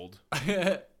so old,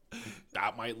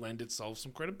 that might lend itself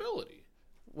some credibility.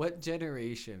 What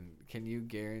generation can you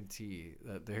guarantee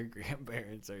that their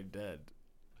grandparents are dead?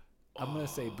 I'm going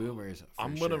to say boomers. For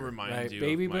I'm sure, going to remind right? you.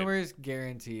 Baby of my, boomers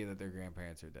guarantee that their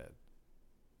grandparents are dead.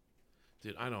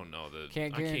 Dude, I don't know.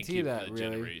 Can't I guarantee can't keep that, the really,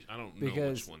 generation. I don't know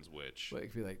because, which one's which. Like,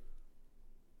 if you like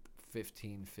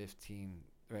 15,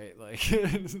 right? Like,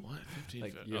 What? 15?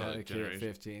 like you had a kid at generation?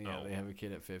 15. Yeah, Oh. they have a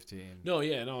kid at 15.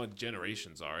 No,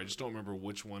 generations are. I just don't remember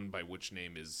which one by which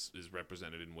name is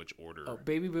represented in which order. Oh,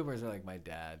 baby boomers are like my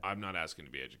dad. I'm not asking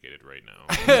to be educated right now.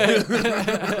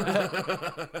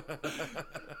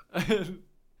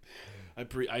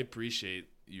 I appreciate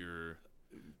your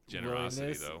generosity,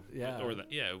 Willingness, though. yeah. Or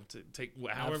to take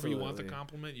however you want the Absolutely.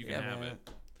 compliment, you can Yeah, have man. it.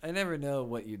 I never know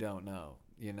what you don't know,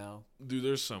 you know? Dude,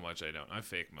 there's so much I don't. I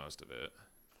fake most of it.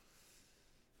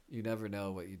 You never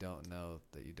know what you don't know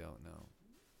that you don't know.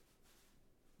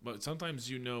 But sometimes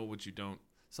you know what you don't.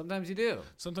 Sometimes you do.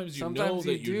 Sometimes you Sometimes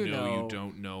know you that you do know know. you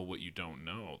don't know what you don't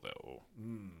know, though.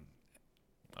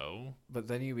 Oh? But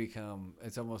then you become,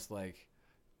 it's almost like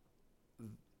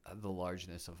the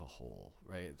largeness of a hole,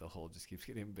 right? The hole just keeps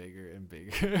getting bigger and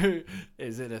bigger.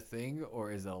 Is it a thing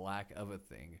or is it a lack of a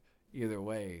thing? Either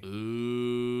way.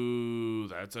 Ooh,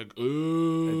 that's a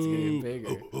ooh. It's getting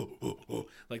bigger.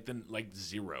 Like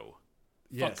zero.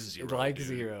 Yes, Fuck zero. like dude.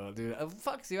 zero, dude.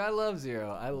 Fuck zero. I love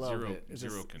zero. I love Zero, it. It's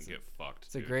zero can get fucked.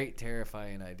 It's a great,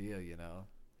 terrifying idea, you know.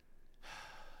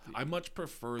 I much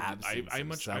prefer. Absence I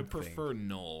of something. prefer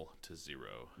null to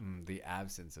zero. The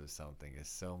absence of something is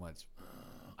so much.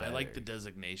 I like the better.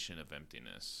 designation of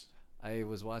emptiness. I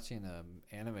was watching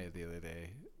anime the other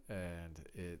day,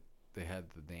 and they had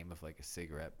the name of like a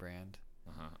cigarette brand.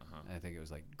 And I think it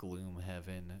was like Gloom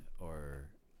Heaven or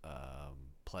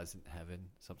Pleasant Heaven,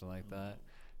 something like that.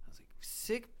 I was like,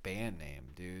 sick band name,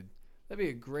 dude. That'd be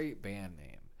a great band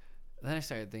name. And then I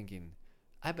started thinking,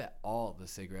 I bet all the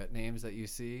cigarette names that you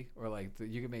see, or like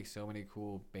you can make so many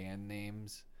cool band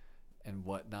names and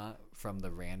whatnot from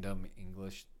the random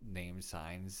English name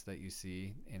signs that you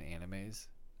see in animes.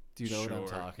 Do you know what I'm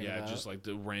talking about? Yeah, just like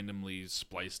the randomly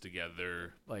spliced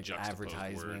together, like juxtaposed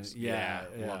advertisements. words. Yeah,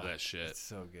 love that shit. It's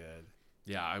so good.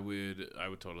 Yeah, I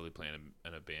would totally play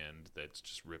in a band that's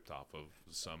just ripped off of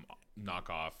some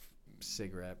knockoff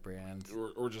Cigarette brand,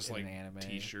 or just in like an anime.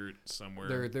 T-shirt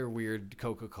somewhere. Their weird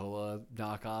Coca-Cola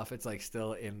knockoff. It's like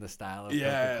still in the style of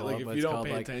Yeah, Coca-Cola, like if but you it's don't called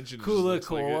pay like attention, it just Kula looks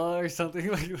like Cola or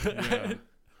something like that.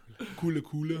 Yeah. Kula.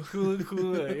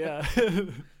 Kula,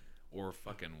 yeah. Or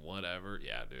fucking whatever.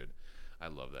 Yeah, dude. I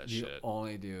love that You shit.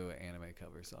 only do anime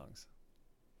cover songs.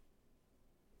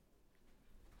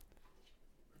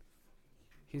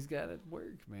 He's got to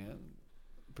work, man.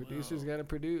 Producer's got to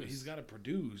produce. He's got to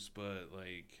produce, but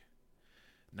like,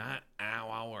 not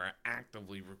while we're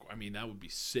actively. I mean, that would be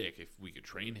sick if we could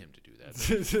train him to do that.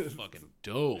 That'd be fucking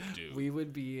dope, dude. We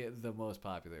would be the most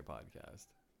popular podcast,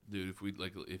 dude. If we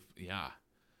yeah.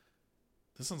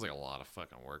 This sounds like a lot of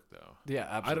fucking work, though. Yeah,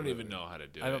 absolutely. I don't even know how to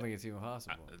do it. I don't think it's even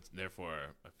possible. Therefore,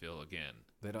 I feel again.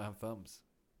 They don't have thumbs.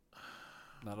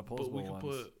 Not opposable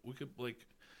ones.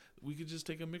 We could just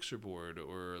take a mixer board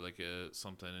or like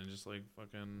something and just like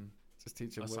fucking just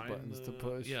teach them what buttons to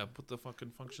push. Yeah, put the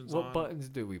fucking functions on. on. What buttons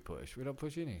do we push? We don't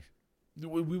push any.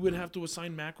 We would have to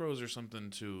assign macros or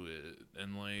something to it,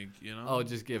 and like Oh,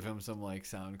 just give him some like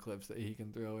sound clips that he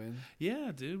can throw in.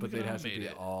 Yeah, dude. But they'd have to be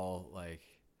all like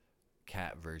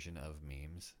cat version of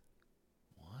memes.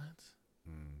 What?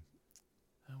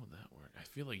 How would that work? I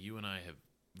feel like you and I have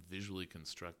visually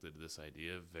constructed this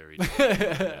idea very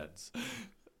different.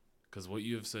 Because what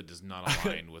you have said does not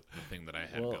align with the thing that I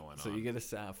had going on. So you get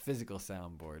a physical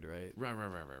soundboard, right?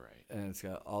 Right. And it's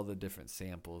got all the different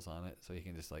samples on it, so you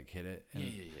can just like hit it. And,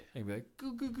 yeah. And be like,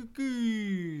 goo goo goo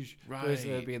goosh. Right. That's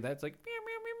like, meow,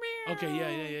 meow, meow, meow. Okay,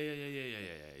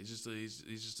 yeah. He's just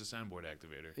a soundboard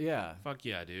activator. Yeah. Fuck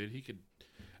yeah, dude. He could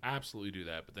absolutely do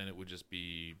that, but then it would just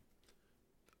be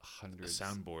hundreds a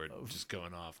soundboard just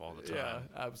going off all the time. Yeah,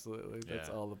 absolutely. That's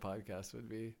Yeah. all the podcast would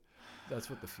be. That's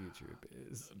what the future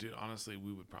is. Dude, honestly,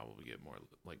 we would probably get more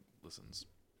like listens.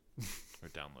 or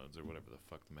downloads or whatever the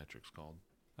fuck the metric's called.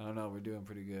 I don't know. We're doing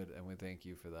pretty good, and we thank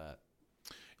you for that.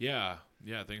 Yeah.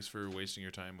 Thanks for wasting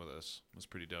your time with us. It was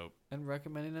pretty dope. And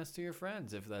recommending us to your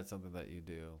friends if that's something that you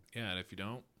do. Yeah, and if you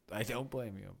don't, I don't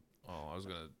blame you. oh, I was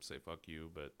gonna say fuck you,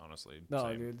 but honestly, No,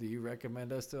 same. dude. Do you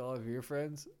recommend us to all of your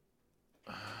friends?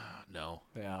 No.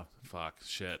 Yeah. Fuck.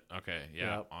 Shit. Okay.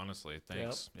 Yeah. Yep. Honestly,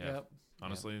 thanks. Yep. Yeah. Yep.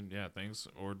 Honestly, yeah. Thanks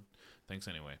or thanks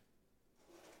anyway.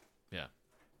 Yeah.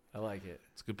 I like it.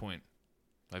 It's a good point.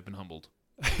 I've been humbled.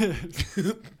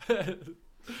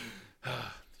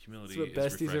 Humility That's what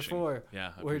is besties refreshing. are for.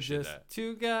 Yeah, I We're appreciate just that.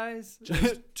 two guys.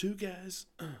 Just two guys.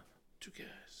 Two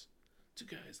guys. Two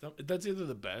guys. That's either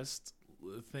the best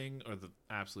thing or the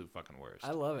absolute fucking worst. I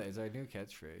love it. It's our new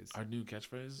catchphrase. Our new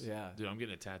catchphrase? Yeah. Dude, I'm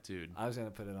getting it tattooed. I was gonna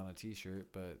put it on a T-shirt,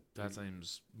 but That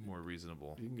seems more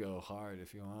reasonable. you can go hard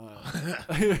if you want.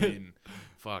 I mean,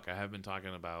 fuck, I have been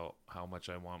talking about how much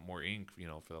I want more ink,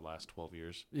 for the last 12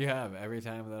 years. You have. Every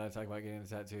time that I talk about getting a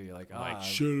tattoo, you're like,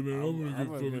 Shit, man, I'm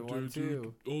gonna get one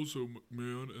too. Also,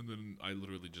 man, and then I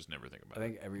literally just never think about I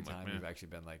think every I'm like, time man. you've actually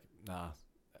been like, nah,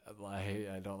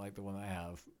 I don't like the one I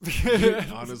have.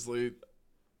 Honestly,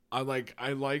 I like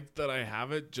that I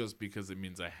have it just because it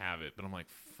means I have it. But I'm like,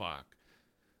 fuck.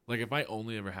 Like, if I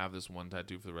only ever have this one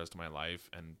tattoo for the rest of my life,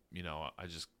 and I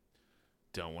just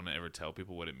don't want to ever tell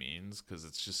people what it means because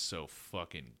it's just so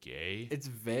fucking gay. It's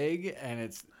vague and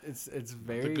it's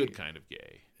very the good kind of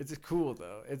gay. It's cool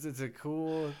though. It's a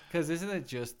cool because isn't it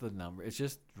just the number? It's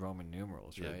just Roman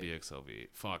numerals, Yeah, right? BXLV.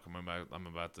 Fuck, I'm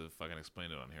about to fucking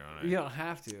explain it on here, aren't I? You don't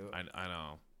have to. I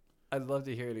know. I'd love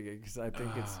to hear it again because I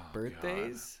think it's Oh,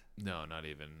 birthdays. No, not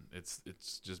even. It's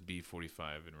just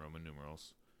B45 in Roman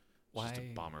numerals. It's Why? just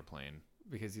a bomber plane.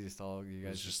 Because you guys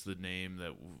It's just the name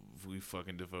that we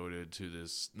fucking devoted to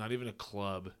this. Not even a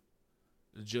club.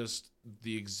 Just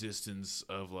the existence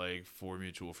of like 4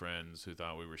 mutual friends who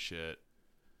thought we were shit.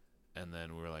 And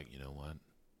then we were like, you know what?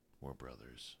 We're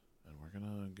brothers. And we're going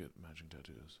to get matching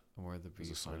tattoos. and we're the As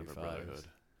a sign of our brotherhood.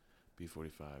 B45s.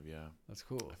 B45, yeah. That's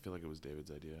cool. I feel like it was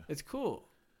David's idea. It's cool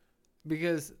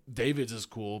because David's is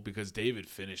cool because David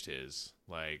finished his.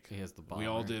 Like, he has the bomber. we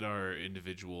all did our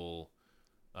individual,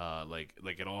 like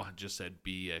it all just said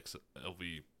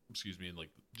BXLV, excuse me, and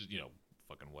like, just,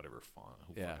 fucking whatever font.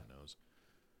 Who fucking knows?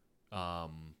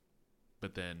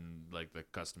 But then like the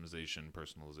customization,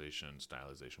 personalization,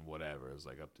 stylization, whatever is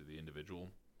like up to the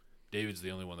individual. David's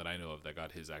the only one that I know of that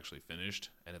got his actually finished,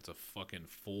 and it's a fucking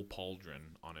full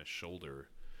pauldron on his shoulder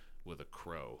with a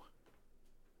crow.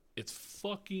 It's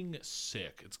fucking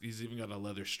sick. He's even got a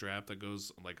leather strap that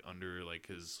goes like under like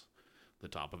the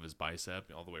top of his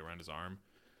bicep all the way around his arm.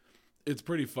 It's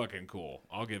pretty fucking cool.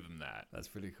 I'll give him that. That's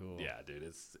pretty cool. Yeah, dude,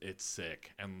 it's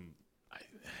sick. And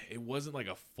it wasn't like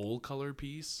a full color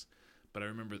piece, but I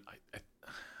remember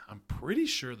I'm pretty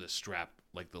sure the strap,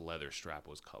 like the leather strap,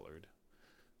 was colored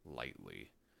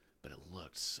lightly, but it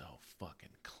looked so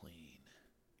fucking clean.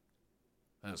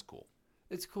 That was cool.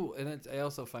 It's cool, and I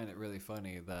also find it really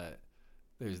funny that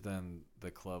there's then the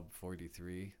Club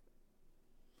 43.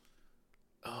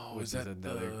 Oh, which is that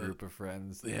another group of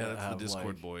friends? Yeah, that's the have, Discord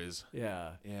like, boys.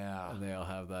 Yeah, Yeah, and they all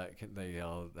have that. They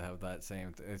all have that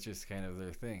same. It's just kind of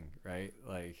their thing, right?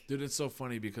 Like, dude, it's so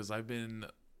funny because I've been,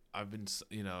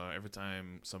 every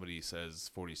time somebody says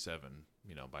 47,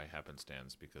 by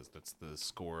happenstance, because that's the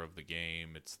score of the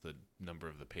game, it's the number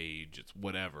of the page, it's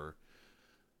whatever.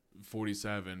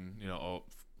 47,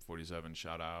 47,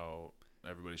 shout out.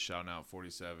 Everybody's shouting out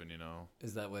 47,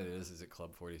 is that what it is? Is it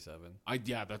Club 47?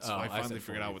 That's Oh, I I finally said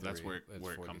figured out what 43.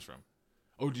 where it 40. comes from.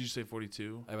 Oh, did you say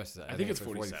 42? I must have said. I think it's for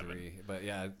 47. But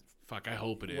yeah, Fuck, I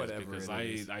hope it is Whatever because it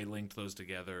is. I linked those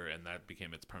together and that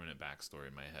became its permanent backstory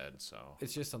in my head. So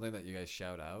it's just something that you guys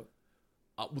shout out.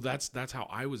 well, that's how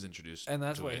I was introduced, And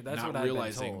that's to what- it, that's not what I've been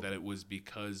realizing told. that it was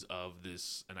because of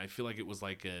this, and I feel like it was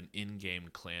like an in-game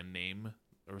clan name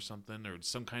or something, or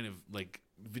some kind of like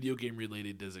video game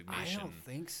related designation. I don't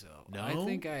think so. No? I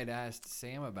think I had asked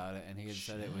Sam about it, and he had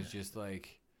said it was just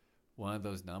like one of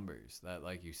those numbers that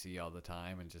like you see all the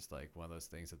time, and just like one of those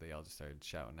things that they all just started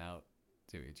shouting out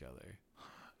to each other.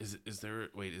 Is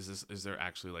there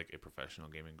actually like a professional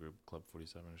gaming group, Club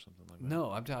 47 or something like that?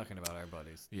 No, I'm talking about our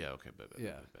buddies. Yeah. Okay. Bet.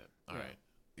 Yeah. All Yeah. right.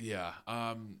 Yeah.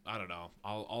 I don't know.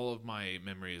 All of my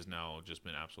memory has now just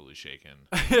been absolutely shaken.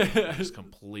 Just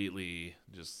completely,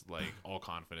 just like all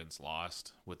confidence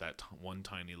lost with that one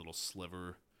tiny little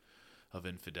sliver of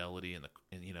infidelity in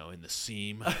the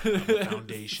seam of the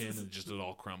foundation, and just it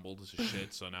all crumbled to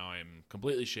shit. So now I'm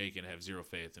completely shaken. I have zero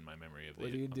faith in my memory of the.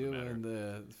 What do you of do the matter. when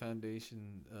the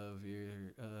foundation of your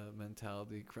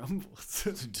mentality crumbles?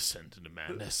 Descent into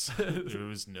madness. There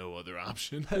was no other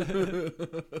option.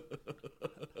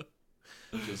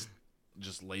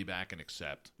 just lay back and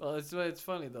accept. Well, it's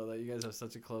funny though that you guys have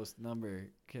such a close number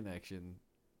connection.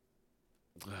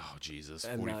 Oh Jesus,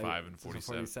 And 45 and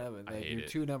 47. I hate You're it.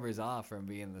 2 numbers off from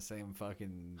being the same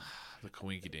fucking. The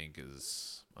coinky dink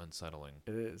is unsettling.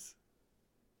 It is.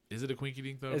 Is it a quinky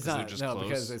dink though? It's 'Cause not. they're just No, close?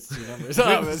 because it's 2 numbers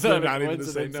off. It's They're not not even the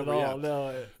same coincidence at number, all. yeah.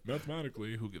 No.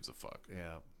 Mathematically, who gives a fuck?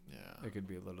 Yeah. Yeah. It could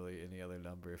be literally any other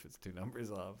number if it's 2 numbers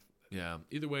off. Yeah.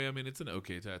 Either way, I mean, it's an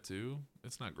okay tattoo.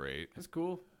 It's not great. It's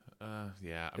cool.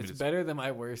 Yeah. I mean, It's better than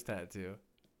my worst tattoo.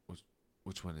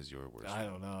 Which one is your worst? I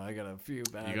don't know. I got a few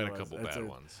bad ones. You got a couple bad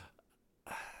ones.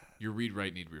 Your read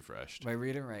write need refreshed. My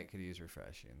read and write could use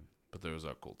refreshing. But those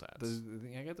are cool tats.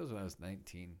 I got those when I was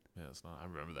 19. Yeah, it's not. I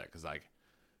remember that because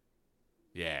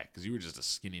because you were just a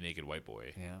skinny naked white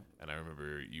boy. Yeah. And I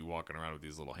remember you walking around with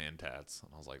these little hand tats,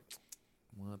 and I was like,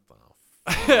 "What the fuck?"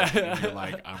 And you're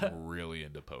like, "I'm really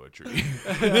into poetry."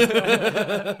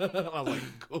 I was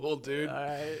like, "Cool, dude.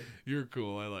 You're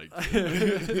cool. I like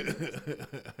you."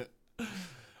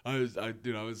 I was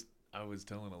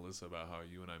telling Alyssa about how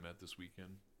you and I met this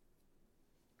weekend.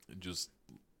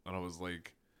 And I was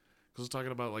like, because I was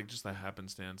talking about like just the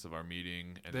happenstance of our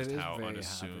meeting and That just is how very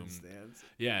unassuming. happenstance.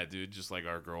 Yeah, dude, just like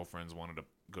our girlfriends wanted to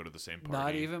go to the same party.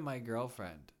 Not even my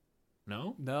girlfriend.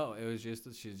 No? No, it was just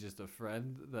she's just a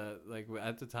friend that like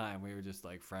at the time we were just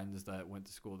like friends that went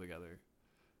to school together,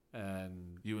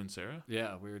 and You and Sarah?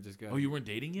 yeah, we were just going. Oh, you weren't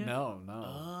dating yet? No.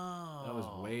 Oh, That was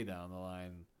way down the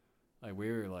line. Like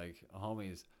we were like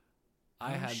homies.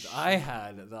 I Oh,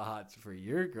 had the hots for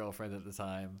your girlfriend at the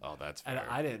time. Oh, that's fair. And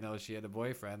I didn't know she had a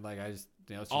boyfriend. Like I just,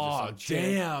 she's just Oh, some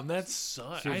chick. damn, that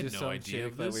sucks. She I was had just no some idea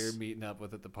chick of that this. we were meeting up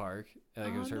with at the park. And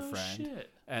like it was her friend.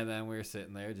 Shit. And then we were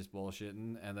sitting there just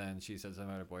bullshitting. And then she said something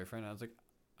about her boyfriend. I was like,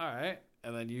 all right.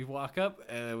 And then you walk up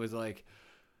and it was like,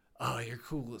 oh, you're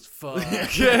cool as fuck.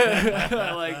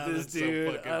 I like this That's so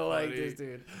dude. fucking I like funny. this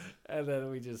dude. And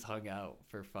then we just hung out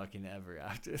for fucking ever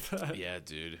after that. Yeah,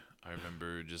 dude. I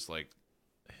remember just like,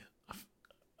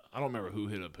 I don't remember who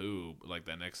hit up who, but like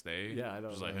that next day. Yeah, I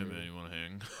don't Just like, hey man, you want to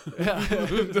hang? Yeah.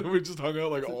 Then we just hung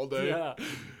out like all day. Yeah.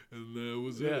 And that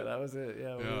was Yeah, it. that was it.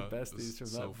 Yeah, we were besties it's from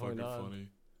so that point fucking on. funny.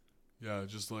 Yeah,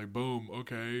 just like boom,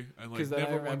 okay. And like Because then I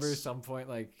never remember once. some point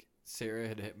like Sarah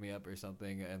had hit me up or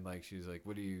something, and like she was like,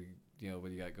 "What do you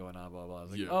got going on?" Blah blah. I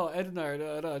was like, Yeah. "Oh, Ed and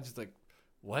I." Just like,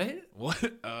 what? What?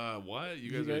 What?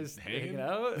 You guys are hanging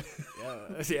out? Yeah,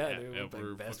 yeah, dude, yeah, we're we're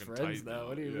like best fucking friends tight now. now,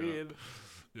 What do you yeah. mean?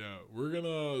 Yeah, we're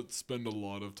gonna spend a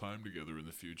lot of time together in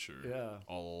the future. Yeah,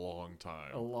 A long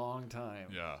time. a long time.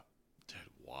 Yeah. Dude,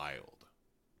 wild.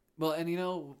 Well, and you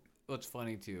know what's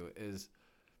funny too is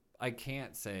I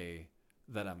can't say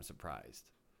that I'm surprised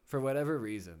for whatever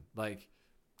reason. Like,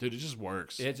 Dude, it just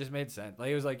works. it just made sense.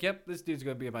 Like, it was like, yep, this dude's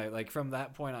gonna be my like. From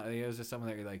that point on, it was just someone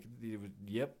that you're like,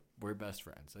 yep, we're best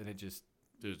friends, and it just.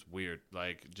 Dude, it's weird.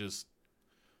 Like, just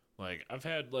like I've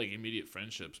had like immediate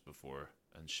friendships before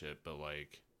and shit, but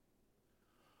like,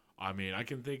 I mean, I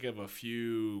can think of a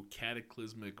few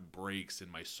cataclysmic breaks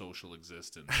in my social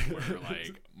existence where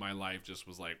like my life just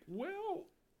was like, well,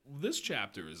 this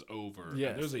chapter is over.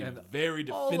 Yes, And there's a and very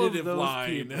all of definitive those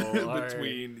line people are-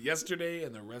 between yesterday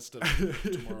and the rest of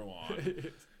tomorrow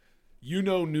on. You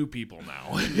know new people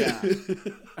now. Yeah.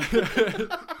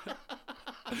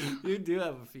 You do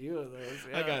have a few of those.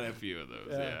 Yeah. I got a few of those,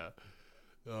 Yeah.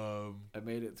 yeah. I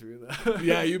made it through that.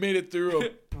 Yeah, you made it through a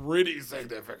pretty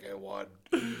significant one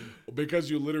because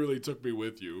you literally took me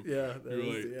with you. Yeah, that You're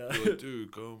was, like, yeah. you're like,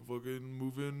 dude, come fucking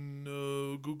move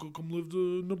in, come live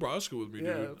to Nebraska with me,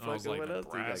 Yeah, dude. And I was fucking like, what else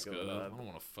you got Nebraska? going on? I don't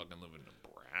want to fucking live in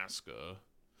Nebraska.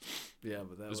 Yeah,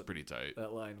 but It was pretty tight.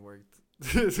 that line worked.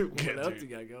 What Yeah, else dude. you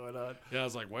got going on? Yeah, I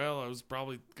was like, well, I was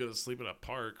probably gonna sleep in a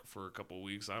park for a couple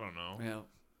weeks. I don't know. Yeah.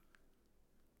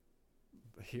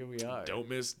 Here we are. Don't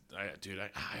miss, dude. I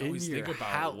In always your think about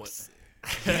house.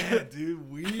 Yeah, dude,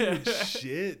 weird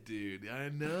shit, dude. I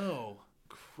know,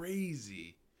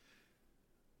 crazy.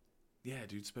 Yeah,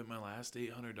 dude, spent my last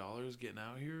 $800 getting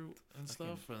out here and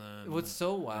stuff, and then What's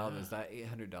so wild is that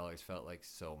 $800 felt like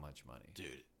so much money.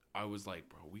 dude, I was like,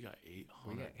 bro, we got We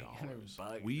 $800.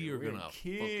 got $800. We are We're gonna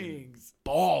fucking kings.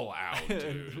 ball out,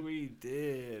 dude. We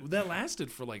did. That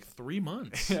lasted for like 3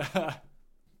 months. Yeah.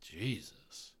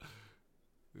 Jesus,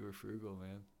 We were frugal,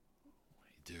 man.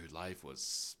 dude, life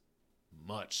was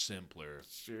much simpler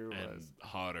Sure and was.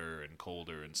 hotter and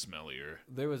colder and smellier.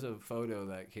 There was a photo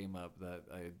that came up that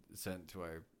I sent to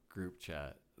our group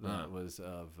chat that was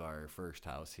of our first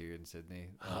house here in Sydney.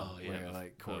 Oh, yeah, Where the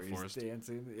like forest. Corey's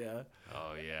dancing. Yeah.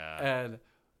 Oh yeah. And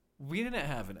we didn't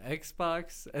have an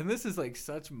Xbox, and this is like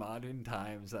such modern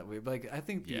times that we like. I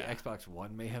think the Xbox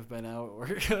One may have been out, or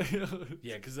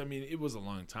yeah, because I mean, it was a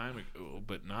long time ago,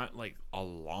 but not like a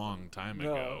long time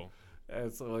ago.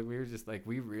 And so like we were just like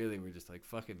we really were just like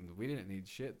fucking. We didn't need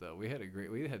shit though. We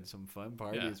had some fun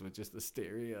parties with just the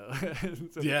stereo and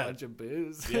a bunch of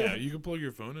booze. Yeah, you can plug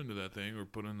your phone into that thing or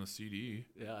put in the CD.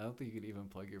 Yeah, I don't think you could even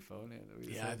plug your phone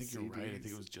in. I think you're right. I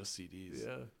think it was just CDs.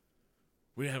 Yeah.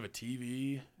 We didn't have a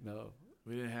TV. No.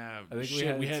 We didn't have. I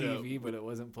think we had a TV, but it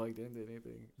wasn't plugged into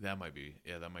anything. That might be.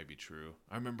 Yeah, that might be true.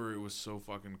 I remember it was so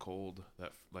fucking cold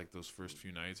that like those first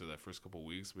few nights or that first couple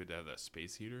weeks, we had to have that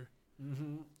space heater.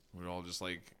 Mm-hmm. We were all just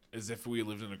like as if we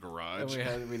lived in a garage.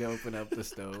 And we'd open up the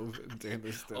stove and turn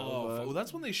the stove on. Well,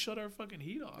 that's when they shut our fucking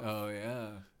heat off. Oh yeah.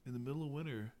 In the middle of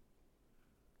winter.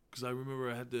 Because I remember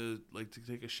I had to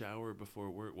take a shower before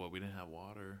work. Well, we didn't have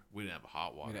water. We didn't have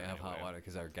hot water. We didn't have hot water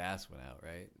because our gas went out,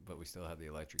 right? But we still had the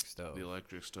electric stove.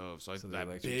 So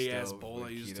that big ass bowl I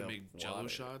used to make Jello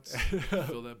shots.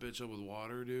 Fill that bitch up with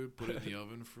water, dude. Put it in the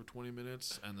oven for 20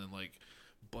 minutes, and then like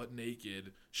butt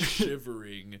naked,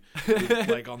 shivering,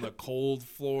 like on the cold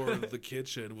floor of the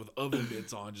kitchen with oven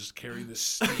mitts on, just carrying this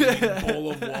steaming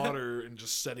bowl of water and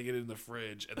just setting it in the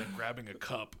fridge, and then grabbing a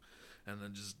cup, and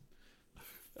then just.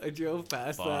 I drove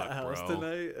past that house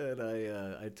tonight, and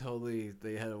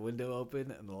they had a window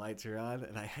open and the lights are on,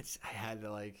 and I had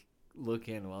to like look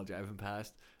in while driving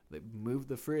past. They moved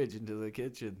the fridge into the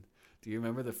kitchen. Do you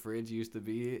remember the fridge used to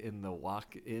be in the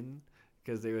walk-in?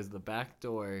 Because there was the back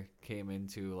door came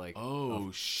into like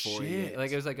shit,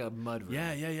 like it was like a mud room.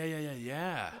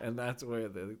 Yeah. And that's where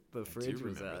the fridge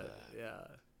was at. That. Yeah.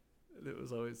 And it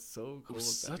was always so cold. It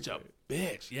was such a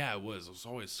bitch. Yeah, it was. It was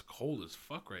always cold as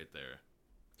fuck right there.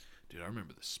 Dude, I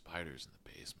remember the spiders in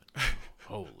the basement.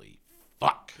 Holy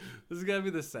fuck. This is going to be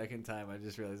the second time. I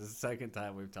just realized this is the second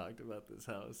time we've talked about this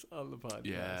house on the podcast.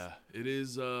 Yeah, it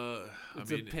is.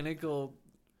 It's a pinnacle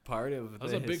part of that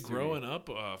was a big growing up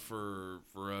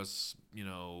for us,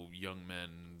 young men.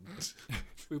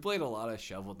 We played a lot of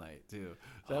Shovel Knight, too.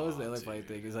 That was the other funny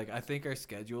thing. Is like I think our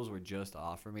schedules were just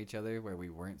off from each other where we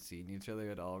weren't seeing each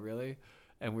other at all, really.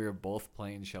 And we were both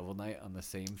playing Shovel Knight on the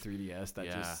same 3DS that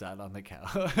just sat on the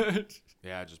couch.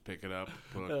 Yeah, just pick it up.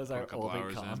 That was our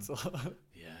only console.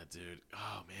 Yeah, dude.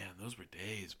 Oh, man, those were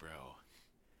days, bro.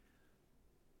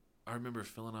 I remember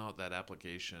filling out that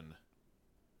application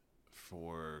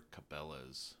for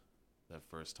Cabela's that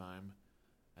first time.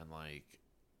 And, like,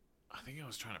 I think I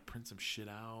was trying to print some shit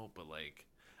out. But, like,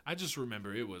 I just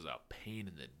remember it was a pain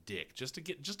in the dick just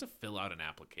to fill out an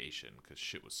application because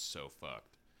shit was so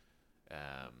fucked.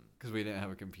 Because we didn't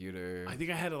have a computer. I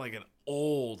think I had like an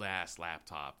old ass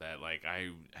laptop that like I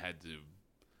had to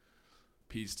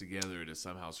piece together to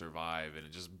somehow survive, and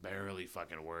it just barely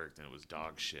fucking worked, and it was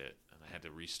dog shit, and I had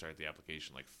to restart the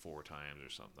application like 4 times or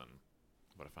something,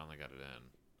 but I finally got it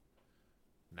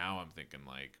in. Now I'm thinking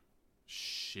like,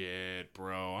 shit,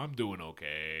 bro, I'm doing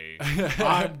okay.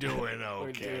 I'm doing okay.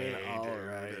 We're doing all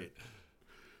right.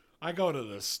 I go to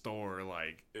the store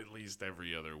like at least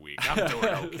every other week. I'm doing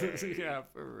okay. Yeah,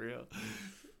 for real.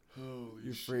 Holy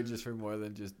Your fridge is for more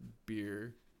than just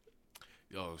beer.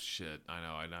 Oh shit! I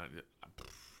know.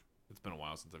 It's been a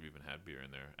while since I've even had beer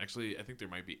in there. Actually, I think there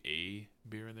might be a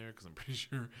beer in there because I'm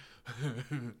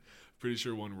pretty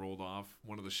sure one rolled off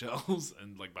one of the shelves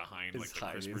and like behind it's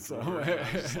like the crisper somewhere. drawer.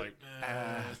 I was just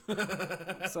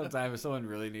like, Sometimes if someone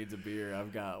really needs a beer,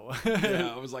 I've got one.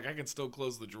 Yeah, I was like, I can still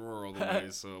close the drawer all the way,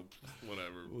 so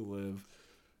whatever. We'll live.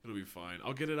 It'll be fine.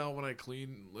 I'll get it out when I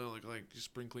clean, like just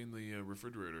spring clean the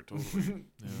refrigerator. Totally.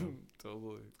 Yeah.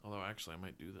 Totally. Although actually, I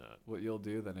might do that. What you'll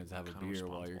do then is have a beer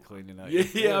while you're cleaning out.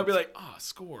 Yeah. I'll be like,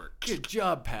 score. Good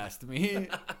job, past me.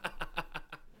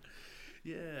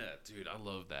 Yeah, dude, I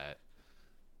love that.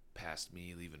 Past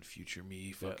me, leaving future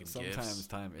me, fucking sometimes gifts.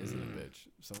 Time isn't a bitch.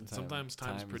 Sometimes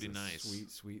time's pretty nice.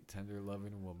 Sweet, sweet, tender,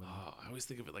 loving woman. Oh, I always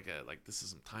think of it like this is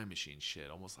some time machine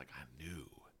shit. Almost like I knew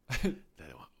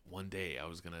that one day I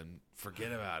was gonna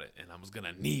forget about it and I was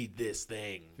gonna need this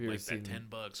thing, like that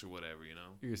 $10 or whatever, You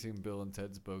ever seen Bill and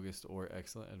Ted's Bogus or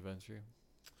Excellent Adventure?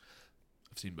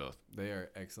 I've seen both. They are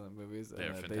excellent movies. They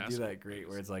are fantastic. They do that great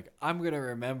where it's like, I'm going to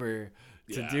remember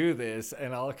to do this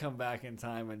and I'll come back in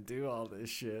time and do all this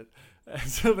shit. And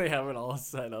so they have it all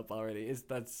set up already.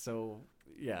 That's so,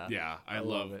 yeah. Yeah, I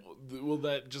love it. Well,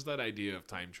 that idea of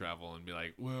time travel and be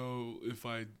like, well, if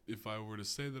I were to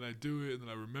say that I do it and then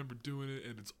I remember doing it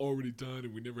and it's already done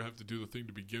and we never have to do the thing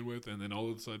to begin with and then all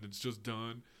of a sudden it's just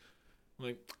done.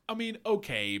 Like, I mean,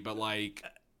 okay, but like...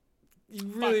 you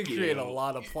really Fuck create you. a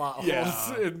lot of plot holes.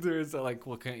 Yeah. And there's like,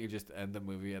 well, can't you just end the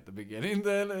movie at the beginning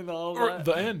then and all Or that?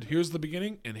 the end. Here's the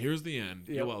beginning, and here's the end.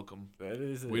 Yep. You're welcome. That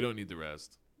is it. We don't need the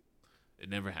rest. It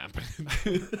never happened.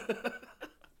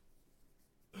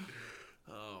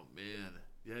 Oh, man.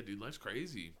 Yeah, dude, life's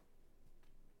crazy.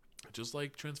 Just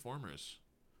like Transformers.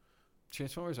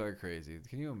 Transformers are crazy.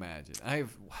 Can you imagine? I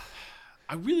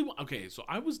really want... Okay, so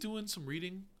I was doing some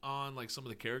reading on, like, some of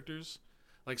the characters,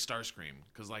 like Starscream,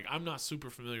 because, like, I'm not super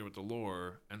familiar with the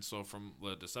lore, and so from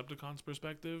the Decepticons'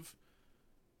 perspective,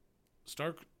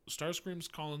 Starscream's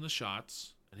calling the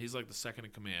shots, and he's, like, the second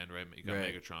in command, right? You got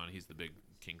Right. Megatron, he's the big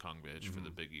King Kong bitch for the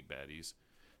Mhm. biggie baddies,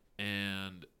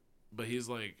 but he's,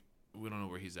 like... We don't know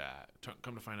where he's at.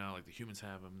 Come to find out, like, the humans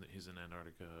have him. He's in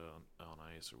Antarctica on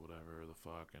ice or whatever the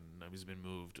fuck, and he's been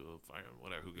moved to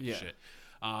whatever. Who gives a shit?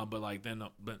 But like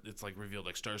but it's like revealed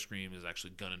like Starscream is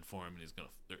actually gunning for him, and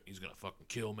he's gonna fucking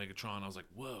kill Megatron. I was like,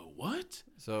 whoa, what?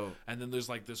 So, And then there's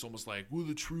like this almost like, we're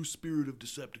the true spirit of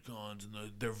Decepticons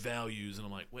and their values, and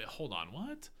I'm like, wait, hold on,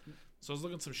 what? So I was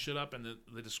looking some shit up, and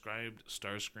they described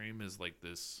Starscream as like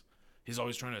this. He's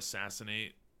always trying to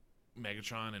assassinate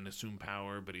Megatron and assume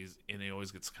power, but he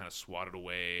always gets kind of swatted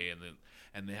away,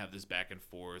 and they have this back and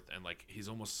forth, and like he's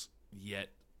almost yet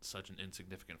such an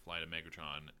insignificant fly to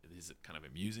Megatron. He's kind of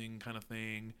amusing kind of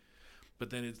thing, but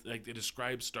then it's like it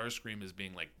describes Starscream as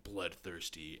being like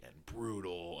bloodthirsty and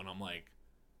brutal, and I'm like,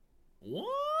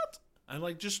 what? And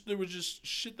like there was just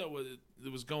shit that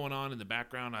was going on in the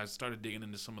background. I started digging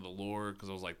into some of the lore because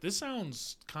I was like, this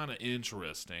sounds kind of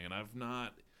interesting, and I've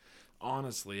not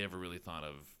honestly ever really thought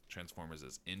of Transformers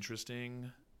as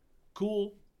interesting.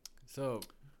 Cool,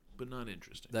 but not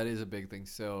interesting. that is a big thing.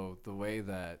 So, the way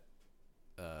that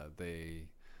the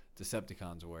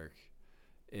Decepticons work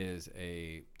is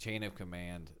a chain of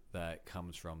command that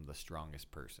comes from the strongest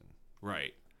person.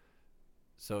 Right.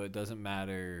 So, it doesn't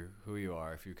matter who you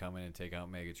are. If you come in and take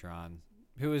out Megatron,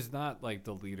 who is not like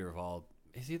the leader of all...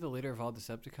 Is he the leader of all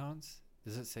Decepticons?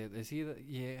 Does it say... Is he the...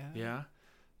 Yeah. Yeah.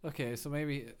 Okay, so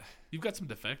maybe... You've got some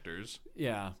defectors.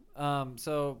 Yeah.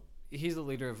 So he's the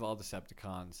leader of all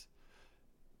Decepticons.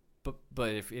 But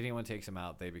if anyone takes him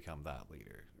out, they become that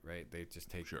leader, right? They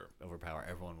just take overpower.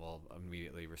 Everyone will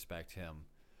immediately respect him.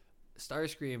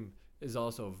 Starscream is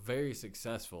also very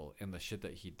successful in the shit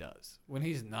that he does. When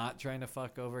he's not trying to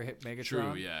fuck over Megatron,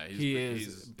 True, yeah.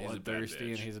 he's a bad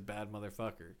bloodthirsty and bitch. he's a bad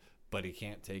motherfucker. But he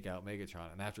can't take out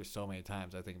Megatron. And after so many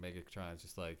times, I think Megatron is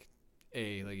just like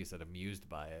you said, amused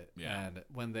by it. Yeah. And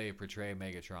when they portray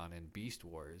Megatron in Beast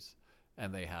Wars,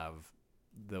 and they have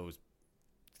those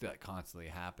that constantly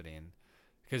happening,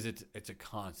 because it's a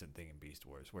constant thing in Beast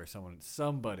Wars where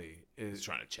somebody is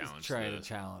trying to challenge.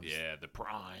 Yeah, the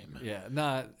Prime. Yeah,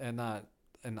 not in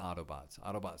Autobots.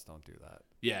 Autobots don't do that.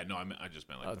 Yeah, no, I just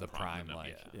meant like the Prime, no,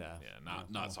 like, yeah.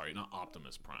 Not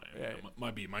Optimus Prime. Yeah.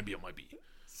 Might be.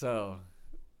 So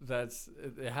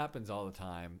it happens all the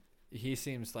time. He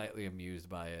seems slightly amused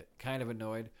by it, kind of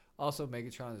annoyed. Also,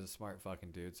 Megatron is a smart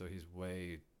fucking dude, so he's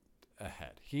way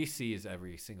ahead. He sees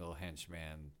every single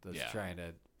henchman that's trying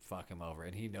to fuck him over,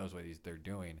 and he knows what they're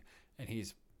doing, and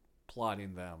he's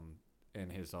plotting them in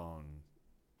his own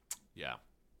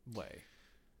way.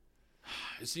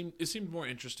 It seemed more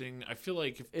interesting. I feel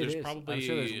like there's probably... I'm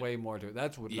sure there's way more to it.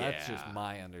 That's just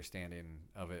my understanding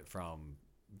of it from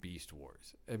Beast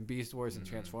Wars. And Beast Wars and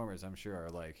Transformers, I'm sure, are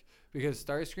like... Because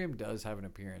Starscream does have an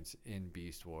appearance in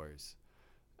Beast Wars.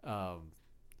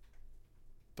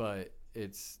 But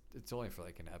it's only for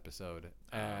like an episode.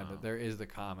 And there is the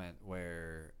comment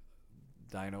where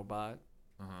Dinobot,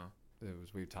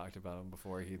 we've talked about him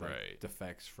before, he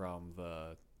defects from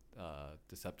the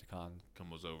Decepticon.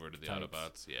 Comes over to the types.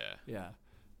 Autobots, Yeah.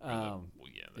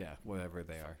 Whatever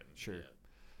they are. Sure.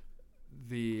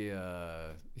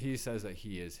 Yeah. He says that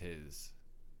he is his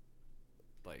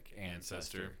like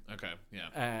ancestor. Okay, yeah.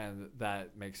 And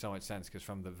that makes so much sense because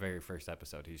from the very first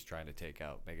episode, he's trying to take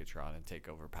out Megatron and take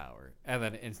over power, and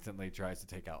then instantly tries to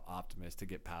take out Optimus to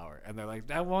get power. And they're like,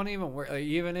 that won't even work. Like,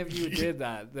 even if you did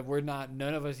that,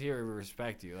 none of us here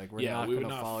respect you. Like, we're not going to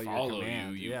follow your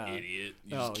command. You idiot.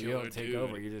 You don't take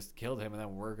over. You just killed him, and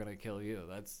then we're going to kill you.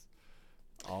 That's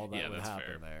all that would happen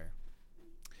fair. There.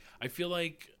 I feel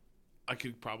like I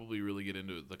could probably really get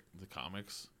into the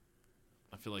comics.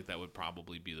 I feel like that would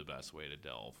probably be the best way to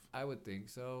delve. I would think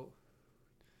so.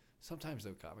 Sometimes,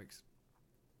 though, comics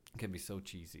can be so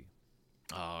cheesy.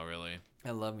 Oh, really?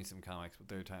 I love me some comics, but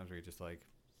there are times where you're just like...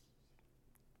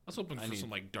 I was hoping for some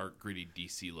like dark, gritty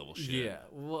DC level shit. Yeah,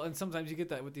 well, and sometimes you get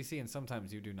that with DC, and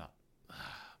sometimes you do not.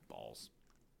 Balls.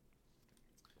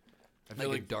 I feel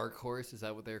like a Dark Horse, is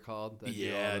that what they're called? That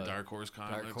yeah, Dark Horse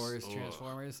comics. Dark Horse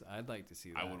Transformers. I'd like to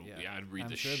see that. I'd read I'm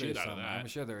the sure shit out of some, that. I'm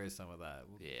sure there is some of that.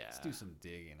 Yeah. Let's do some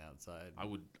digging outside. I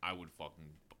would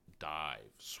fucking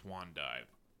swan dive.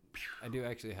 I do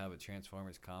actually have a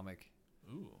Transformers comic.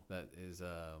 Ooh. That is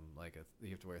you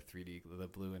have to wear the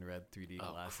blue and red 3D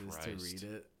glasses to read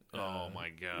it. Oh my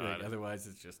god! Like, otherwise,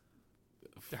 it's just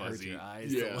hurts fuzzy your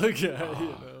eyes to look at.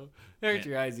 Hurts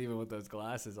your eyes even with those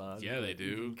glasses on. Yeah, they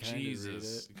do.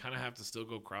 Jesus, you kind of have to still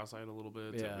go cross-eyed a little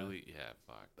bit. Yeah. To really,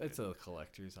 fuck. It's a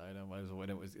collector's item. When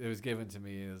it was given to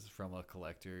me as from a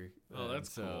collector. Oh,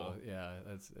 that's cool. Yeah,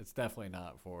 it's definitely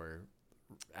not for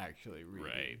actually reading.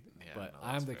 Right. Yeah, but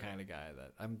I'm the kind of guy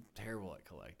that I'm terrible at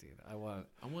collecting. I want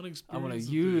to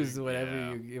use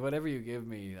whatever you give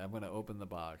me. I'm going to open the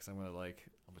box. I'm going to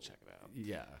check it out.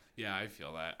 Yeah. Yeah, I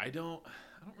feel that. I don't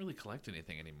really collect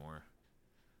anything anymore.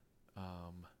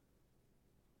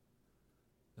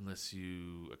 Unless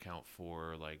you account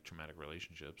for like traumatic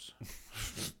relationships.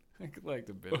 I collect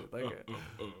a bit.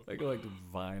 I collect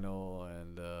vinyl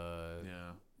and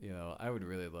I would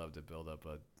really love to build up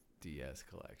a DS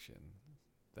collection.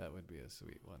 That would be a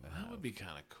sweet one to have. That would be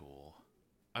kind of cool.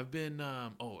 I've been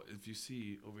if you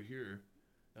see over here,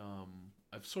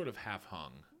 I've sort of half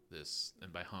hung this,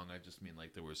 and by hung I just mean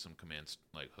like there were some commands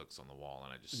like hooks on the wall,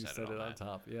 and I just set it on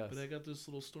top. Yes. But I got this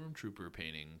little stormtrooper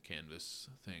painting canvas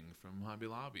thing from Hobby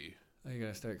Lobby. Are you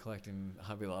gonna start collecting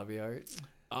Hobby Lobby art?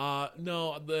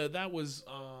 No, that was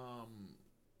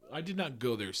I did not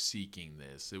go there seeking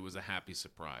this. It was a happy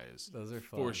surprise. Those are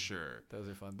fun. For sure. Those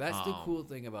are fun. That's the cool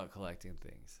thing about collecting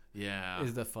things. Yeah.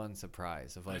 Is the fun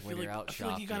surprise of when you're out shopping. I feel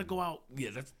like you got to go out.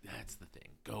 Yeah, that's the thing.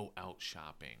 Go out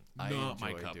shopping. I not my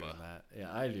enjoy cuppa. doing that.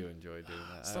 Yeah, I do enjoy doing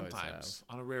that. Sometimes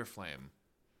on a rare flame,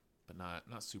 but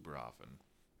not super often.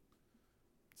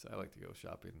 So I like to go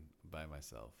shopping by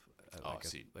myself.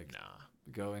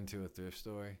 Go into a thrift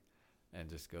store and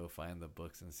just go find the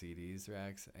books and CDs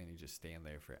racks, and you just stand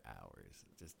there for hours,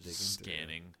 just digging,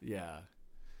 scanning. Yeah.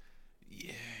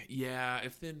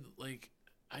 If then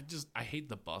I hate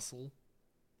the bustle.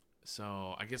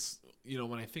 So I guess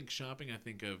when I think shopping, I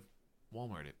think of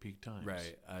Walmart at peak times.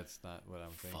 Right. That's not what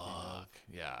I'm thinking of.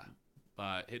 Yeah.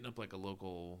 But hitting up like a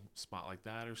local spot like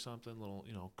that or something,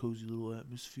 little cozy little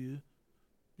atmosphere.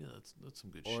 Yeah, that's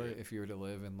some good shit. Or if you were to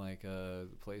live in like a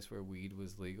place where weed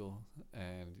was legal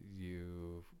and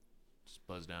you just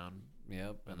buzz down.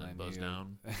 Yep. And then buzz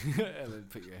down. and then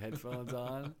put your headphones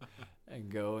on and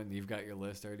go, and you've got your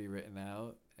list already written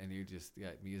out, and you just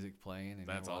got music playing, and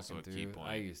that's you're also a through. Key point.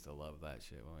 I used to love that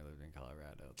shit when we lived in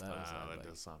Colorado. That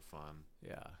does sound fun.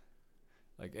 Yeah.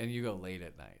 And you go late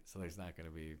at night, so there's not going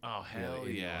to be hell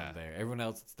yeah there. Everyone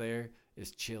else that's there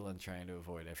is chilling, trying to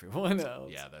avoid everyone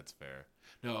else. Yeah, that's fair.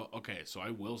 No, okay, so I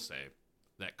will say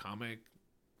that comic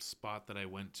spot that I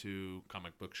went to,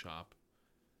 comic book shop,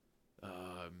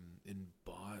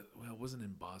 it wasn't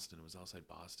in Boston. It was outside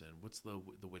Boston. What's the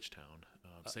witch town?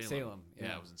 Salem. Salem.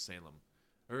 Yeah, it was in Salem.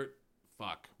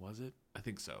 Was it? I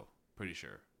think so. Pretty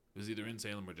sure. It was either in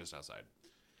Salem or just outside.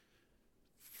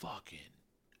 Fucking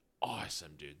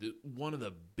awesome, dude. One of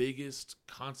the biggest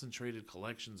concentrated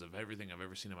collections of everything I've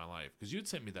ever seen in my life. Because you had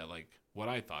sent me that, what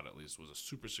I thought at least was a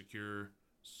super secure,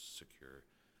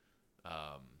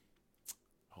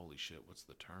 holy shit, what's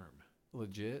the term?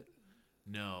 Legit?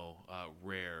 No,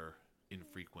 rare,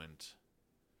 infrequent.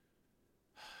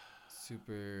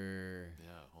 Super. Yeah,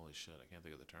 holy shit, I can't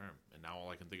think of the term. And now all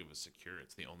I can think of is secure.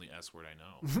 It's the only S word I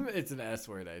know. It's an S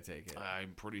word, I take it.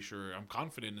 I'm pretty sure. I'm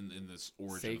confident in this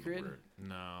origin Sacred? of the word.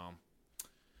 No.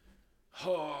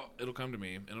 Oh, it'll come to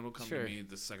me, and it'll come to me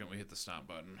the second we hit the stop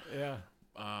button. Yeah.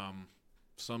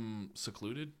 Some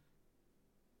secluded?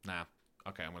 Nah.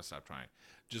 Okay, I'm gonna stop trying.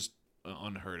 Just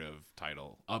unheard of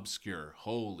title. Obscure.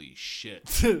 Holy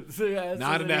shit.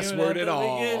 Not an S word at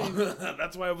all.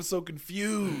 That's why I was so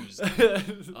confused. I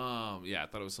thought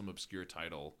it was some obscure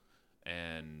title,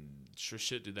 and sure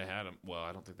shit, did they had them? Well,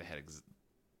 I don't think they had,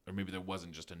 or maybe there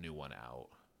wasn't just a new one out.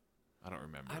 I don't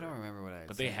remember. I don't remember what I had.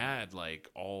 But they had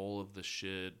all of the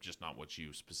shit, just not what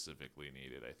you specifically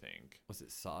needed, I think. Was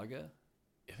it Saga?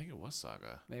 I think it was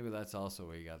Saga. Maybe that's also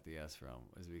where you got the S from,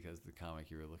 is because the comic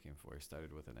you were looking for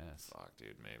started with an S. Fuck,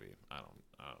 dude, maybe. I don't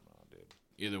know, dude.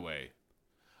 Either way,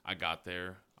 I got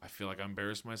there. I feel like I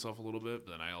embarrassed myself a little bit,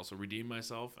 but then I also redeemed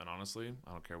myself, and honestly,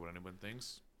 I don't care what anyone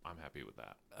thinks. I'm happy with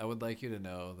that. I would like you to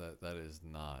know that is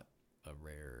not a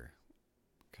rare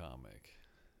comic.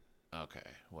 Okay,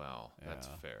 well, that's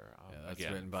fair. That's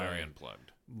again, written by very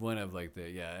unplugged. One of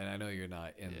and I know you're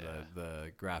not in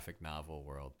the graphic novel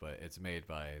world, but it's made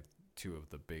by two of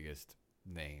the biggest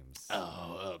names.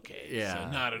 Oh, okay. Yeah.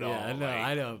 So not at all. Yeah, no, like,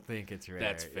 I don't think it's rare.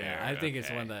 That's fair. Yeah, I think it's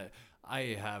okay. one that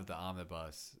I have the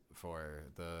omnibus for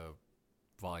the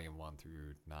volume 1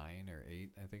 through 9 or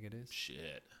 8, I think it is.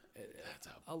 Shit. That's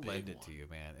a I'll big lend it one. to you,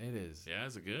 man. It is. Yeah,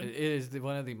 is it good? It is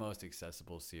one of the most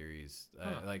accessible series.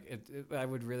 Huh. I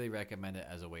would really recommend it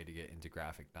as a way to get into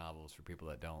graphic novels for people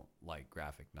that don't like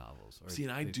graphic novels. See,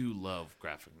 and I do love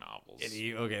graphic novels.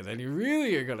 Okay, then you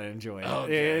really are gonna enjoy it.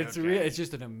 Okay, It's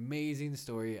just an amazing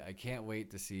story. I can't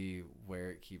wait to see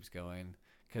where it keeps going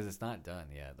because it's not done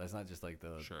yet. That's not just like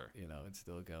the Sure. it's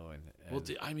still going. Well,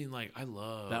 And I mean, like, I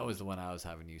love that was the one I was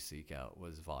having you seek out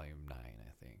was volume 9,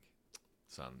 I think.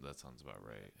 That sounds about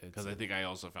right. It's Because I think I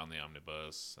also found the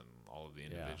omnibus and all of the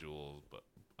individual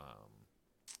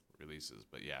releases.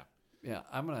 But yeah, Yeah,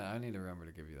 I need to remember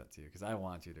to give you that to you because I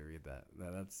want you to read that.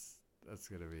 That's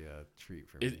gonna be a treat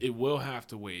for me. it will have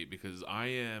to wait because I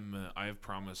have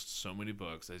promised so many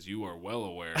books, as you are well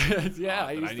aware. Yeah,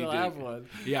 you that still have one.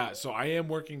 Yeah, so I am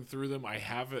working through them. I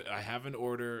have it. I have an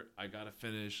order. I gotta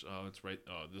finish. Oh, it's right.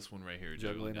 Oh, this one right here,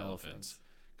 Juggling Elephants.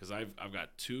 Because I've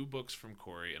got 2 books from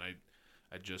Corey, and I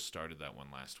just started that one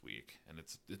last week, and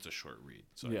it's a short read,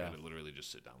 so I gotta literally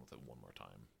just sit down with it one more time,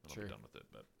 and I'll be done with it.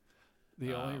 But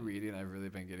the only reading I've really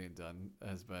been getting done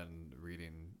has been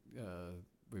reading.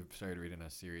 We've started reading a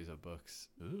series of books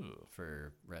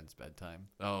for Ren's bedtime.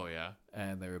 Oh yeah,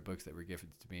 and they were books that were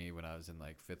gifted to me when I was in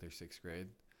like 5th or 6th grade,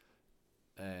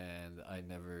 and I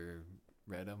never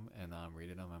read them, and now I'm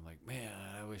reading them. I'm like, man,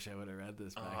 I wish I would have read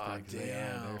this back then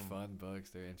because they're fun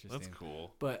books. They're interesting. That's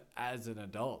cool. But as an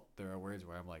adult, there are words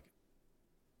where I'm like,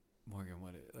 Morgan,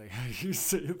 how do you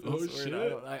say this word? Shit.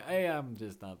 I am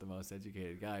just not the most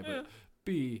educated guy, but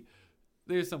B,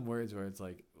 there's some words where it's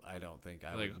like I don't think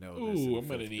I would know this. Ooh, I'm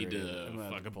gonna need to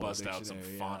fucking bust out some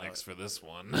phonics for this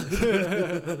one.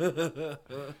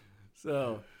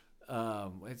 So,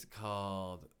 it's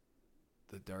called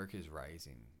The Dark is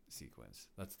Rising sequence.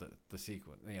 That's the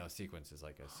sequence. Sequence is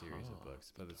like a series of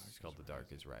books, but it's called The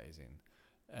Dark is Rising,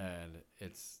 and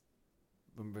it's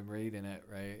I've been reading it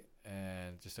right,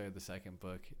 and just started the 2nd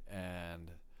book,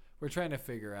 and we're trying to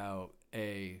figure out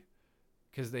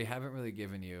because they haven't really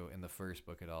given you in the 1st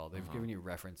book at all. They've given you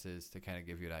references to kind of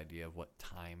give you an idea of what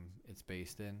time it's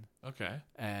based in. Okay.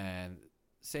 And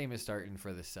same as starting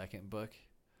for the 2nd book,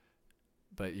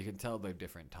 but you can tell they're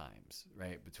different times,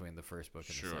 right, between the 1st book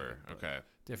and the 2nd book. Okay.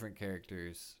 Different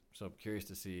characters. So I'm curious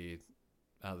to see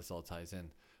how this all ties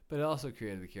in. But it also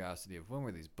created the curiosity of when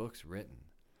were these books written?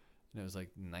 And it was like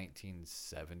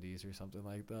 1970s or something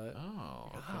like that. Oh,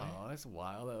 okay. Oh, that's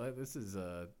wild.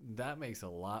 That makes a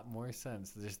lot more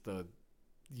sense. Just the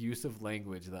use of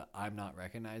language that I'm not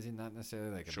recognizing, not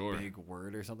necessarily like a big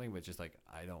word or something, but just like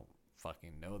I don't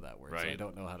fucking know that word, so I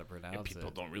don't know how to pronounce it.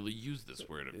 People don't really use this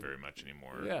word very much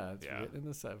anymore. Yeah, it's written in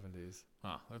the 70s.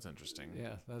 Huh, that's interesting.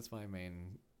 Yeah, that's my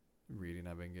main reading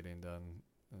I've been getting done.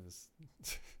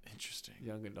 Interesting.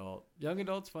 Young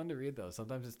adult's fun to read though.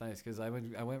 Sometimes it's nice because I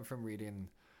went from reading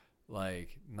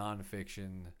like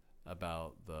nonfiction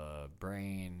about the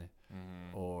brain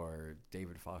or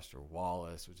David Foster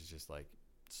Wallace, which is just like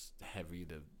heavy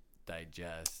to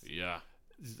digest. Yeah.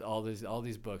 Just all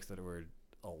these books that were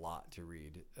a lot to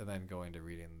read, and then going to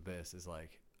reading this is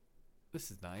like, this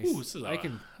is nice. Ooh, I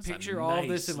can picture all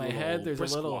this in my head. There's a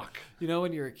little,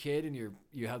 when you're a kid and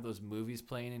you have those movies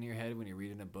playing in your head when you're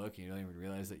reading a book and you don't even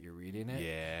realize that you're reading it.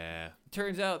 Yeah.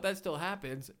 Turns out that still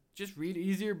happens. Just read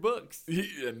easier books.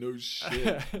 Yeah, no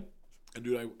shit. And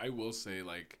dude, I will say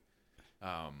like,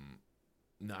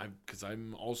 no, because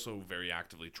I'm also very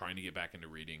actively trying to get back into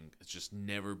reading. It's just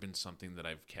never been something that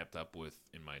I've kept up with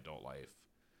in my adult life,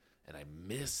 and I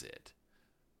miss it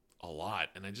a lot.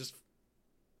 And I just.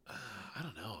 I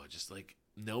don't know, just like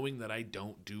knowing that I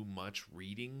don't do much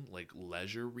reading, like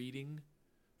leisure reading,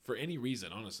 for any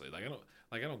reason. Honestly,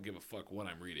 I don't give a fuck what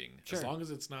I'm reading, as long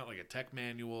as it's not like a tech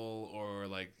manual or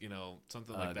like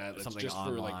something like that. That's just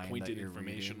for like pointed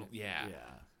information. Reading.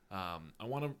 Yeah. I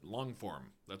want a long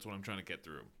form. That's what I'm trying to get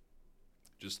through.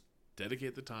 Just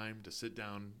dedicate the time to sit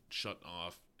down, shut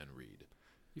off, and read.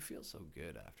 You feel so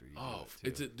good after you. Oh,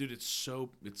 dude, it's so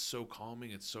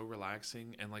calming, it's so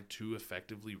relaxing, and like to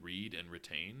effectively read and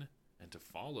retain and to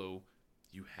follow,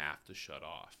 you have to shut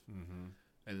off,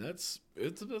 and that's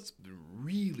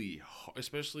really hard,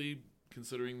 especially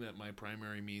considering that my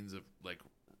primary means of like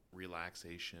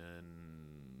relaxation,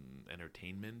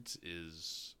 entertainment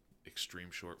is extreme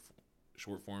short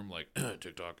form, like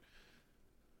TikTok.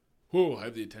 Whoa, I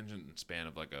have the attention span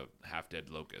of like a half dead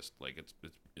locust. Like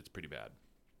it's pretty bad.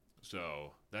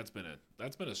 So that's been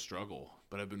a struggle,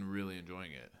 but I've been really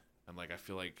enjoying it. And like I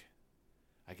feel like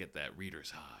I get that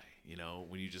reader's high, you know,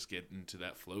 when you just get into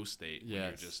that flow state. Yes. When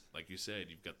you're just, like you said,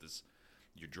 you've got this,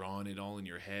 you're drawing it all in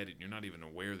your head and you're not even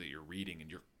aware that you're reading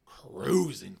and you're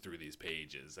cruising through these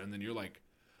pages. And then you're like,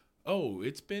 oh,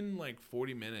 it's been like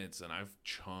 40 minutes and I've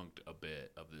chunked a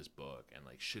bit of this book and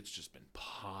like shit's just been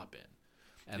popping.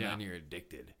 And then you're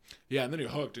addicted. Yeah, and then you're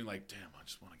hooked and like, damn, I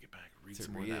just want to get back and read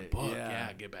some more of that book.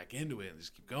 Yeah, get back into it and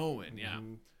just keep going. Yeah.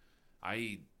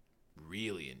 I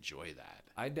really enjoy that.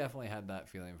 I definitely had that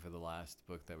feeling for the last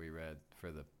book that we read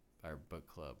for our book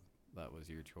club. That was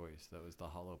your choice. That was The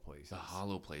Hollow Places. The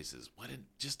Hollow Places. What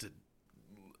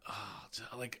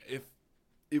like if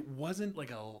it wasn't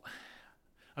like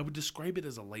I would describe it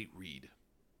as a light read.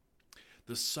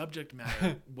 The subject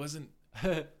matter wasn't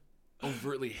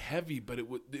overtly heavy, but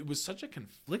it was such a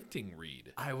conflicting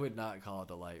read. I would not call it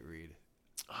a light read.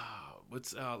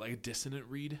 What's like a dissonant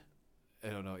read? I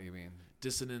don't know what you mean.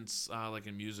 Dissonance, like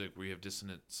in music, where you have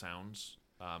dissonant sounds,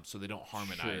 so they don't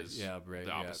harmonize. Sure. Yeah, right.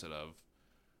 The opposite of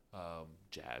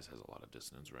jazz has a lot of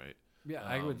dissonance, right? Yeah,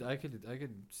 I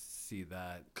could see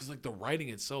that because like the writing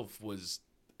itself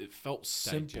it felt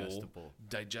simple,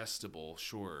 digestible,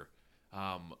 sure,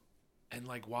 and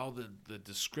like while the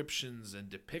descriptions and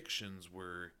depictions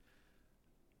were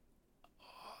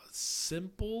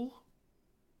simple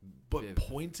but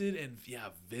pointed and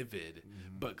vivid,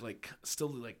 but like still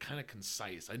like kind of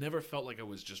concise. I never felt like I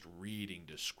was just reading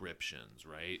descriptions,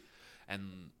 right?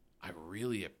 And I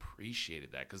really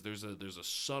appreciated that because there's a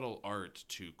subtle art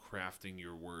to crafting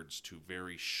your words to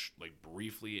very like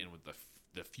briefly and with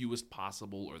the fewest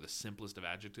possible or the simplest of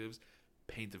adjectives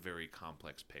paint a very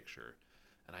complex picture.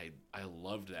 And I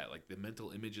loved that. Like the mental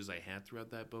images I had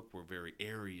throughout that book were very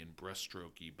airy and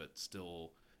brushstrokey, but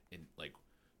still in like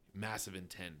massive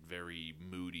intent, very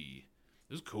moody.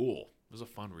 It was cool. It was a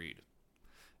fun read.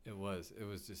 It was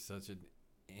just such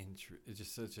it's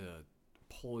just such a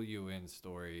pull you in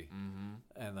story,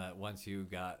 and that once you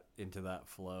got into that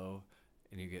flow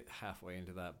and you get halfway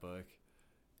into that book,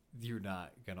 you're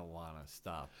not gonna want to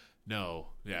stop. No,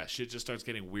 yeah, shit just starts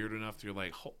getting weird enough that you're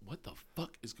like, what the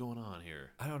fuck is going on here?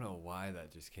 I don't know why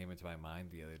that just came into my mind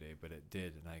the other day, but it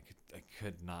did, and I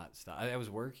could not stop. I was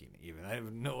working even. I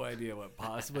have no idea what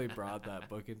possibly brought that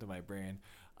book into my brain.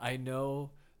 I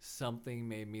know something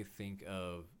made me think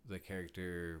of the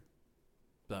character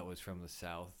that was from the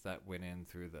South that went in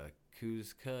through the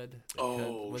Kuzcud.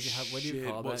 Oh, shit. What do you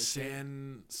call that?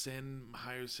 San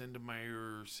Shrumember.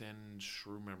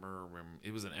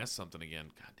 It was an S something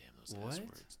again. God damn those S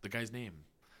words. The guy's name.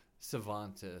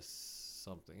 Savantis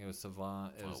something. It was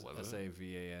Savant. It was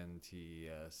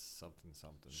Savantes something.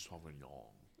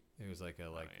 Sauvignon. It was like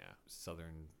a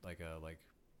southern, like a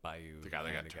bayou. The guy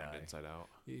that got turned inside out.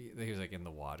 He was like in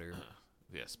the water.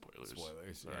 Yeah, spoilers. Yeah.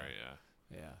 All right,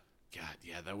 yeah. God,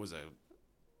 yeah, that was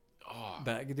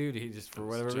that dude, he just for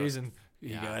whatever reason he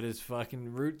got his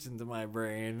fucking roots into my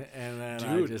brain, and then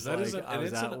I was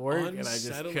at work and I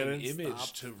just couldn't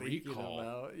stop to recall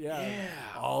about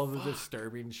all the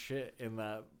disturbing shit in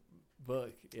that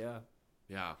book. Yeah,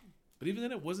 but even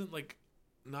then it wasn't like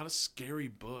not a scary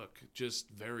book, just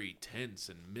very tense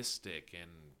and mystic,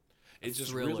 and it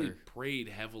just really preyed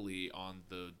heavily on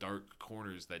the dark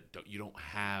corners that you don't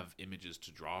have images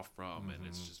to draw from, and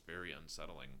it's just very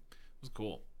unsettling. It was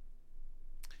cool.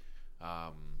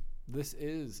 This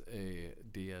is a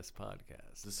DS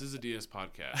podcast. This is a DS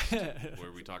podcast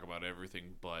where we talk about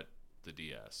everything but the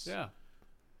DS. Yeah.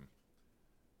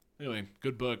 Anyway,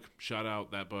 good book. Shout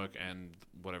out that book and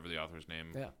whatever the author's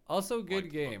name. Yeah. Also,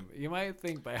 good game. You might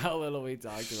think by how little we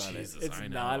talked about it, it's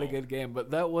not a good game, but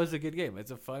that was a good game.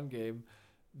 It's a fun game.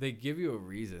 They give you a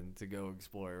reason to go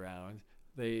explore around.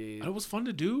 It was fun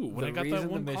to do when I got that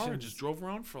one car and just drove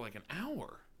around for like an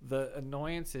hour. The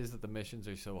annoyance is that the missions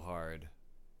are so hard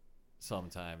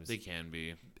sometimes. They can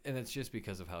be. And it's just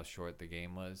because of how short the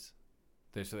game was.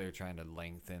 They're trying to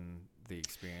lengthen the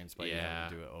experience by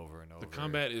having to do it over and over. The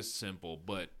combat is simple,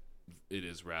 but it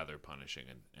is rather punishing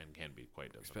and can be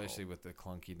quite difficult. Especially with the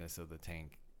clunkiness of the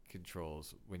tank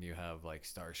controls when you have like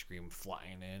Starscream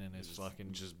flying in and it's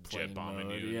fucking just jet bombing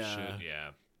you and shit. Yeah.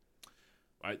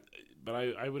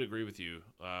 I would agree with you.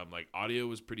 Like audio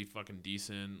was pretty fucking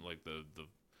decent. Like the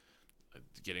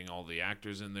getting all the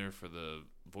actors in there for the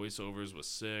voiceovers was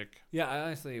sick. Yeah,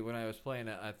 honestly, when I was playing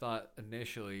it, I thought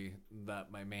initially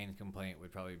that my main complaint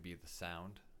would probably be the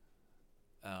sound.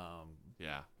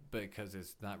 Because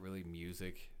it's not really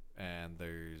music, and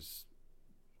there's,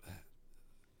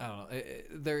 I don't know,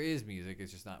 there is music,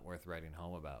 it's just not worth writing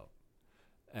home about.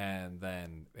 And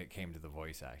then it came to the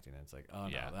voice acting, and it's like,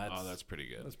 that's pretty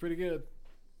good. That's pretty good.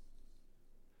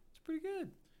 It's pretty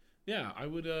good. Yeah, I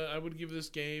would give this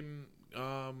game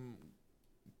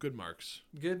Good marks.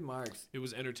 Good marks. It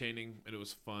was entertaining and it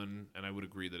was fun, and I would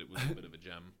agree that it was a bit of a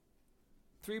gem.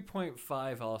 3.5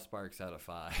 Allsparks out of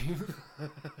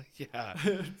 5. Yeah.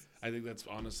 I think that's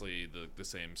honestly the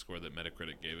same score that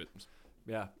Metacritic gave it.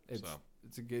 Yeah,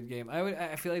 it's a good game.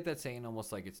 I feel like that's saying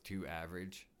almost like it's too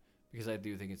average, because I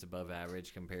do think it's above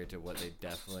average compared to what they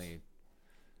definitely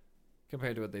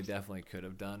could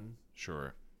have done.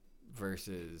 Sure.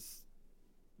 Versus,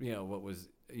 what was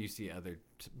you see other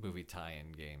movie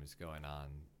tie-in games going on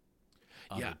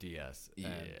the DS.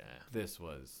 And this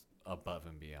was above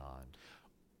and beyond.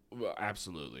 Well,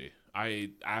 absolutely.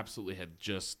 I absolutely had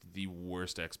just the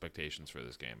worst expectations for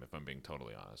this game, if I'm being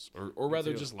totally honest. Or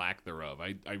rather, just lack thereof.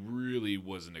 I really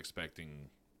wasn't expecting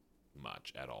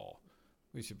much at all.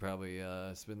 We should probably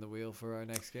spin the wheel for our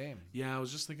next game. Yeah, I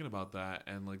was just thinking about that.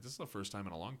 And, this is the first time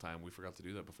in a long time we forgot to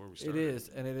do that before we started. It is.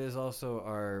 And it is also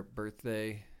our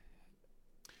birthday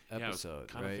episode, I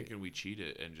was kind of thinking we cheat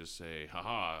it and just say,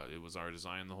 haha, it was our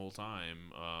design the whole time.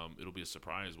 It'll be a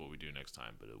surprise what we do next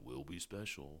time, but it will be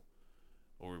special.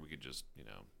 Or we could just,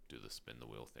 do the spin the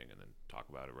wheel thing and then talk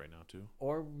about it right now too.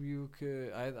 Or you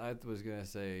could, I was going to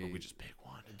say. Or we just pick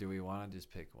one. Do we want to just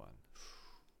pick one?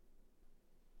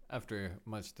 After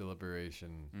much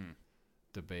deliberation,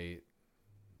 debate.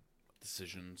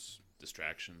 Decisions,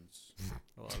 distractions.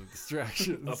 A lot of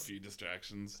distractions. A few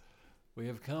distractions. We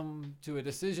have come to a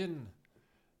decision,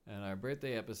 and our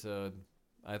birthday episode,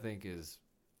 I think, is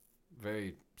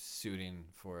very suiting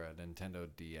for a Nintendo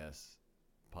DS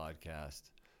podcast.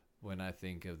 When I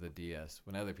think of the DS,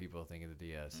 when other people think of the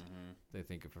DS, they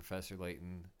think of Professor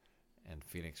Layton and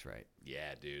Phoenix Wright.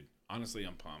 Yeah, dude. Honestly,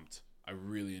 I'm pumped. I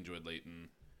really enjoyed Layton,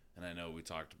 and I know we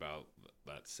talked about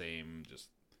that same just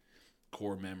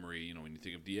core memory. When you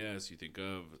think of DS, you think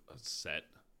of a set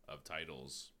of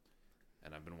titles.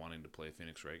 And I've been wanting to play a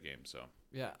Phoenix Wright game, so.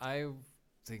 Yeah, I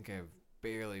think I've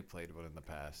barely played one in the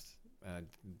past. And I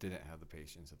didn't have the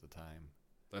patience at the time.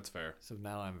 That's fair. So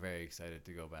now I'm very excited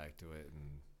to go back to it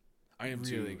and I am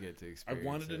really too. Get to experience I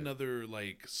wanted it. another,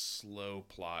 slow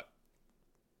plot,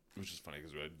 which is funny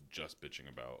because we were just bitching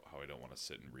about how I don't want to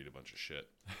sit and read a bunch of shit.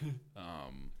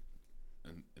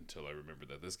 Until I remembered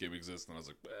that this game exists, and I was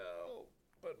like, well...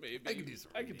 But maybe I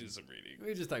could do some reading.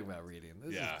 We just talk about reading.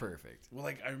 This is perfect. Well,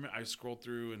 I remember I scrolled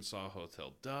through and saw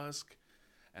Hotel Dusk,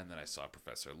 and then I saw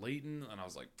Professor Layton, and I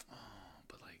was like, oh,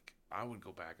 but I would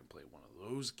go back and play one of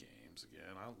those games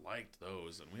again. I liked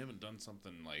those, and we haven't done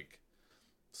something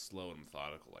slow and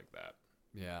methodical like that.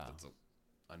 Yeah, that's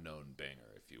a known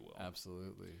banger, if you will.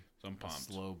 Absolutely. So I'm pumped. A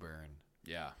slow burn.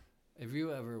 Yeah. Have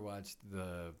you ever watched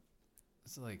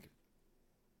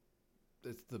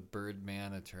it's the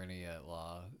Birdman Attorney at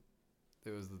Law.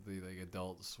 It was the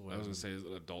Adult Swim. I was gonna say, is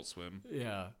it Adult Swim?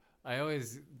 Yeah, I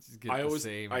always get the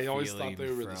same. I always thought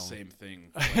they were the same thing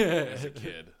as a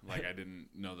kid. I didn't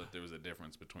know that there was a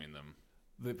difference between them.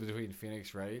 Between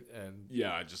Phoenix Wright and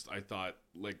I thought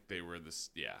they were this.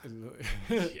 Yeah,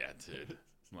 yeah, dude.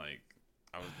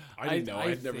 I didn't know.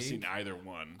 I'd never seen either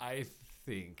one. I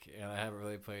think, and I haven't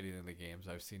really played any of the games.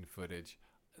 I've seen footage.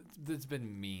 It's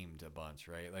been memed a bunch,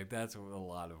 right? That's a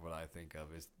lot of what I think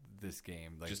of is this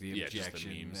game, the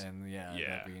objection and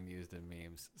that being used in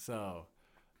memes. So,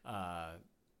 I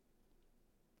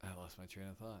lost my train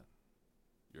of thought.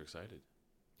 You're excited?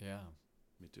 Yeah,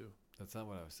 me too. That's not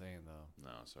what I was saying, though.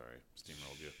 No, sorry,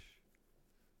 steamrolled you.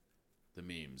 The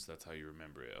memes. That's how you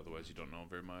remember it. Otherwise, you don't know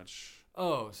very much.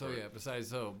 Oh,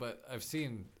 but I've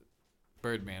seen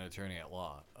Birdman Attorney at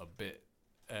Law a bit,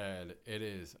 and it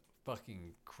is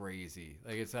fucking crazy.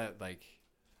 It's that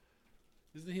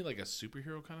Isn't he a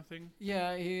superhero kind of thing?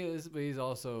 Yeah, he is, but he's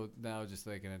also now just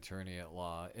an attorney at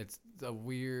law. It's a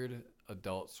weird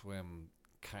Adult Swim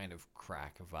kind of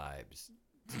crack vibes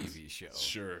TV show.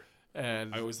 Sure.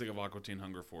 And I always think of Aqua Teen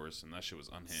Hunger Force, and that shit was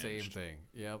unhinged. Same thing.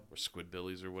 Yep. Or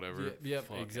Squidbillies or whatever. Yep.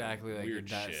 Exactly. Weird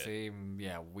that shit. Same,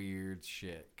 weird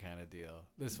shit kind of deal.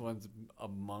 This one's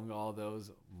among all those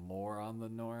more on the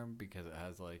norm because it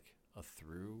has a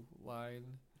through line.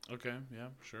 Okay, yeah,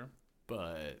 sure.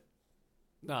 But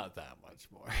not that much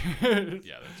more.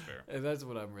 Yeah, that's fair. And that's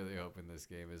what I'm really hoping this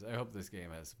game is. I hope this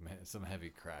game has some heavy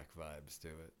crack vibes to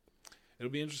it.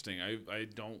 It'll be interesting. I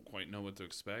don't quite know what to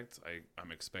expect.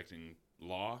 I'm expecting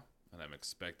law, and I'm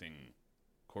expecting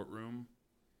courtroom,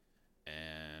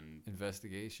 and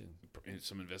investigation.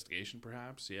 Some investigation,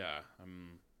 perhaps. Yeah,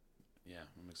 I'm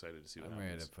excited to see what happens.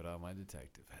 I'm ready to put on my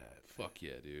detective hat. Fuck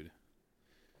yeah, dude.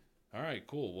 All right,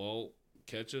 cool. Well,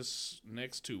 catch us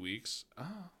next 2 weeks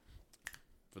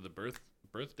for the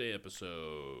birthday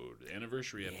episode,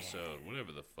 anniversary episode,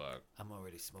 whatever the fuck. I'm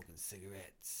already smoking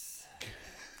cigarettes.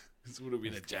 This would have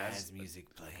been a With jazz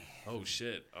music playing. Oh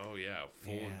shit! Oh yeah,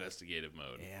 full Yeah. investigative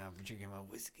mode. Yeah, I'm drinking my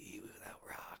whiskey without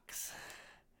rocks.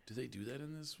 Do they do that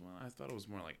in this one? I thought it was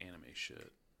more like anime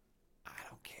shit. I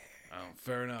don't care. Oh,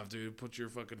 fair enough, dude. Put your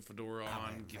fucking fedora I'm on,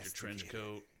 an get your trench investigator.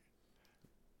 coat,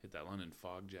 hit that London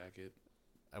fog jacket.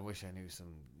 I wish I knew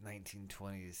some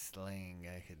 1920s slang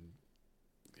I could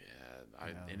Yeah,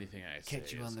 You know, anything I say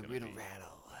catch you is on the gonna riddle be-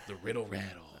 rattle. The riddle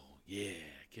rattle. Yeah,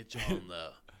 get you on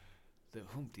The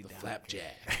humpty the duck.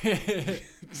 flapjack. I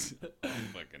don't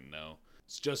fucking know.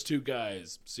 It's just two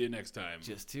guys. See you next time.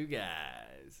 Just two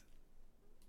guys.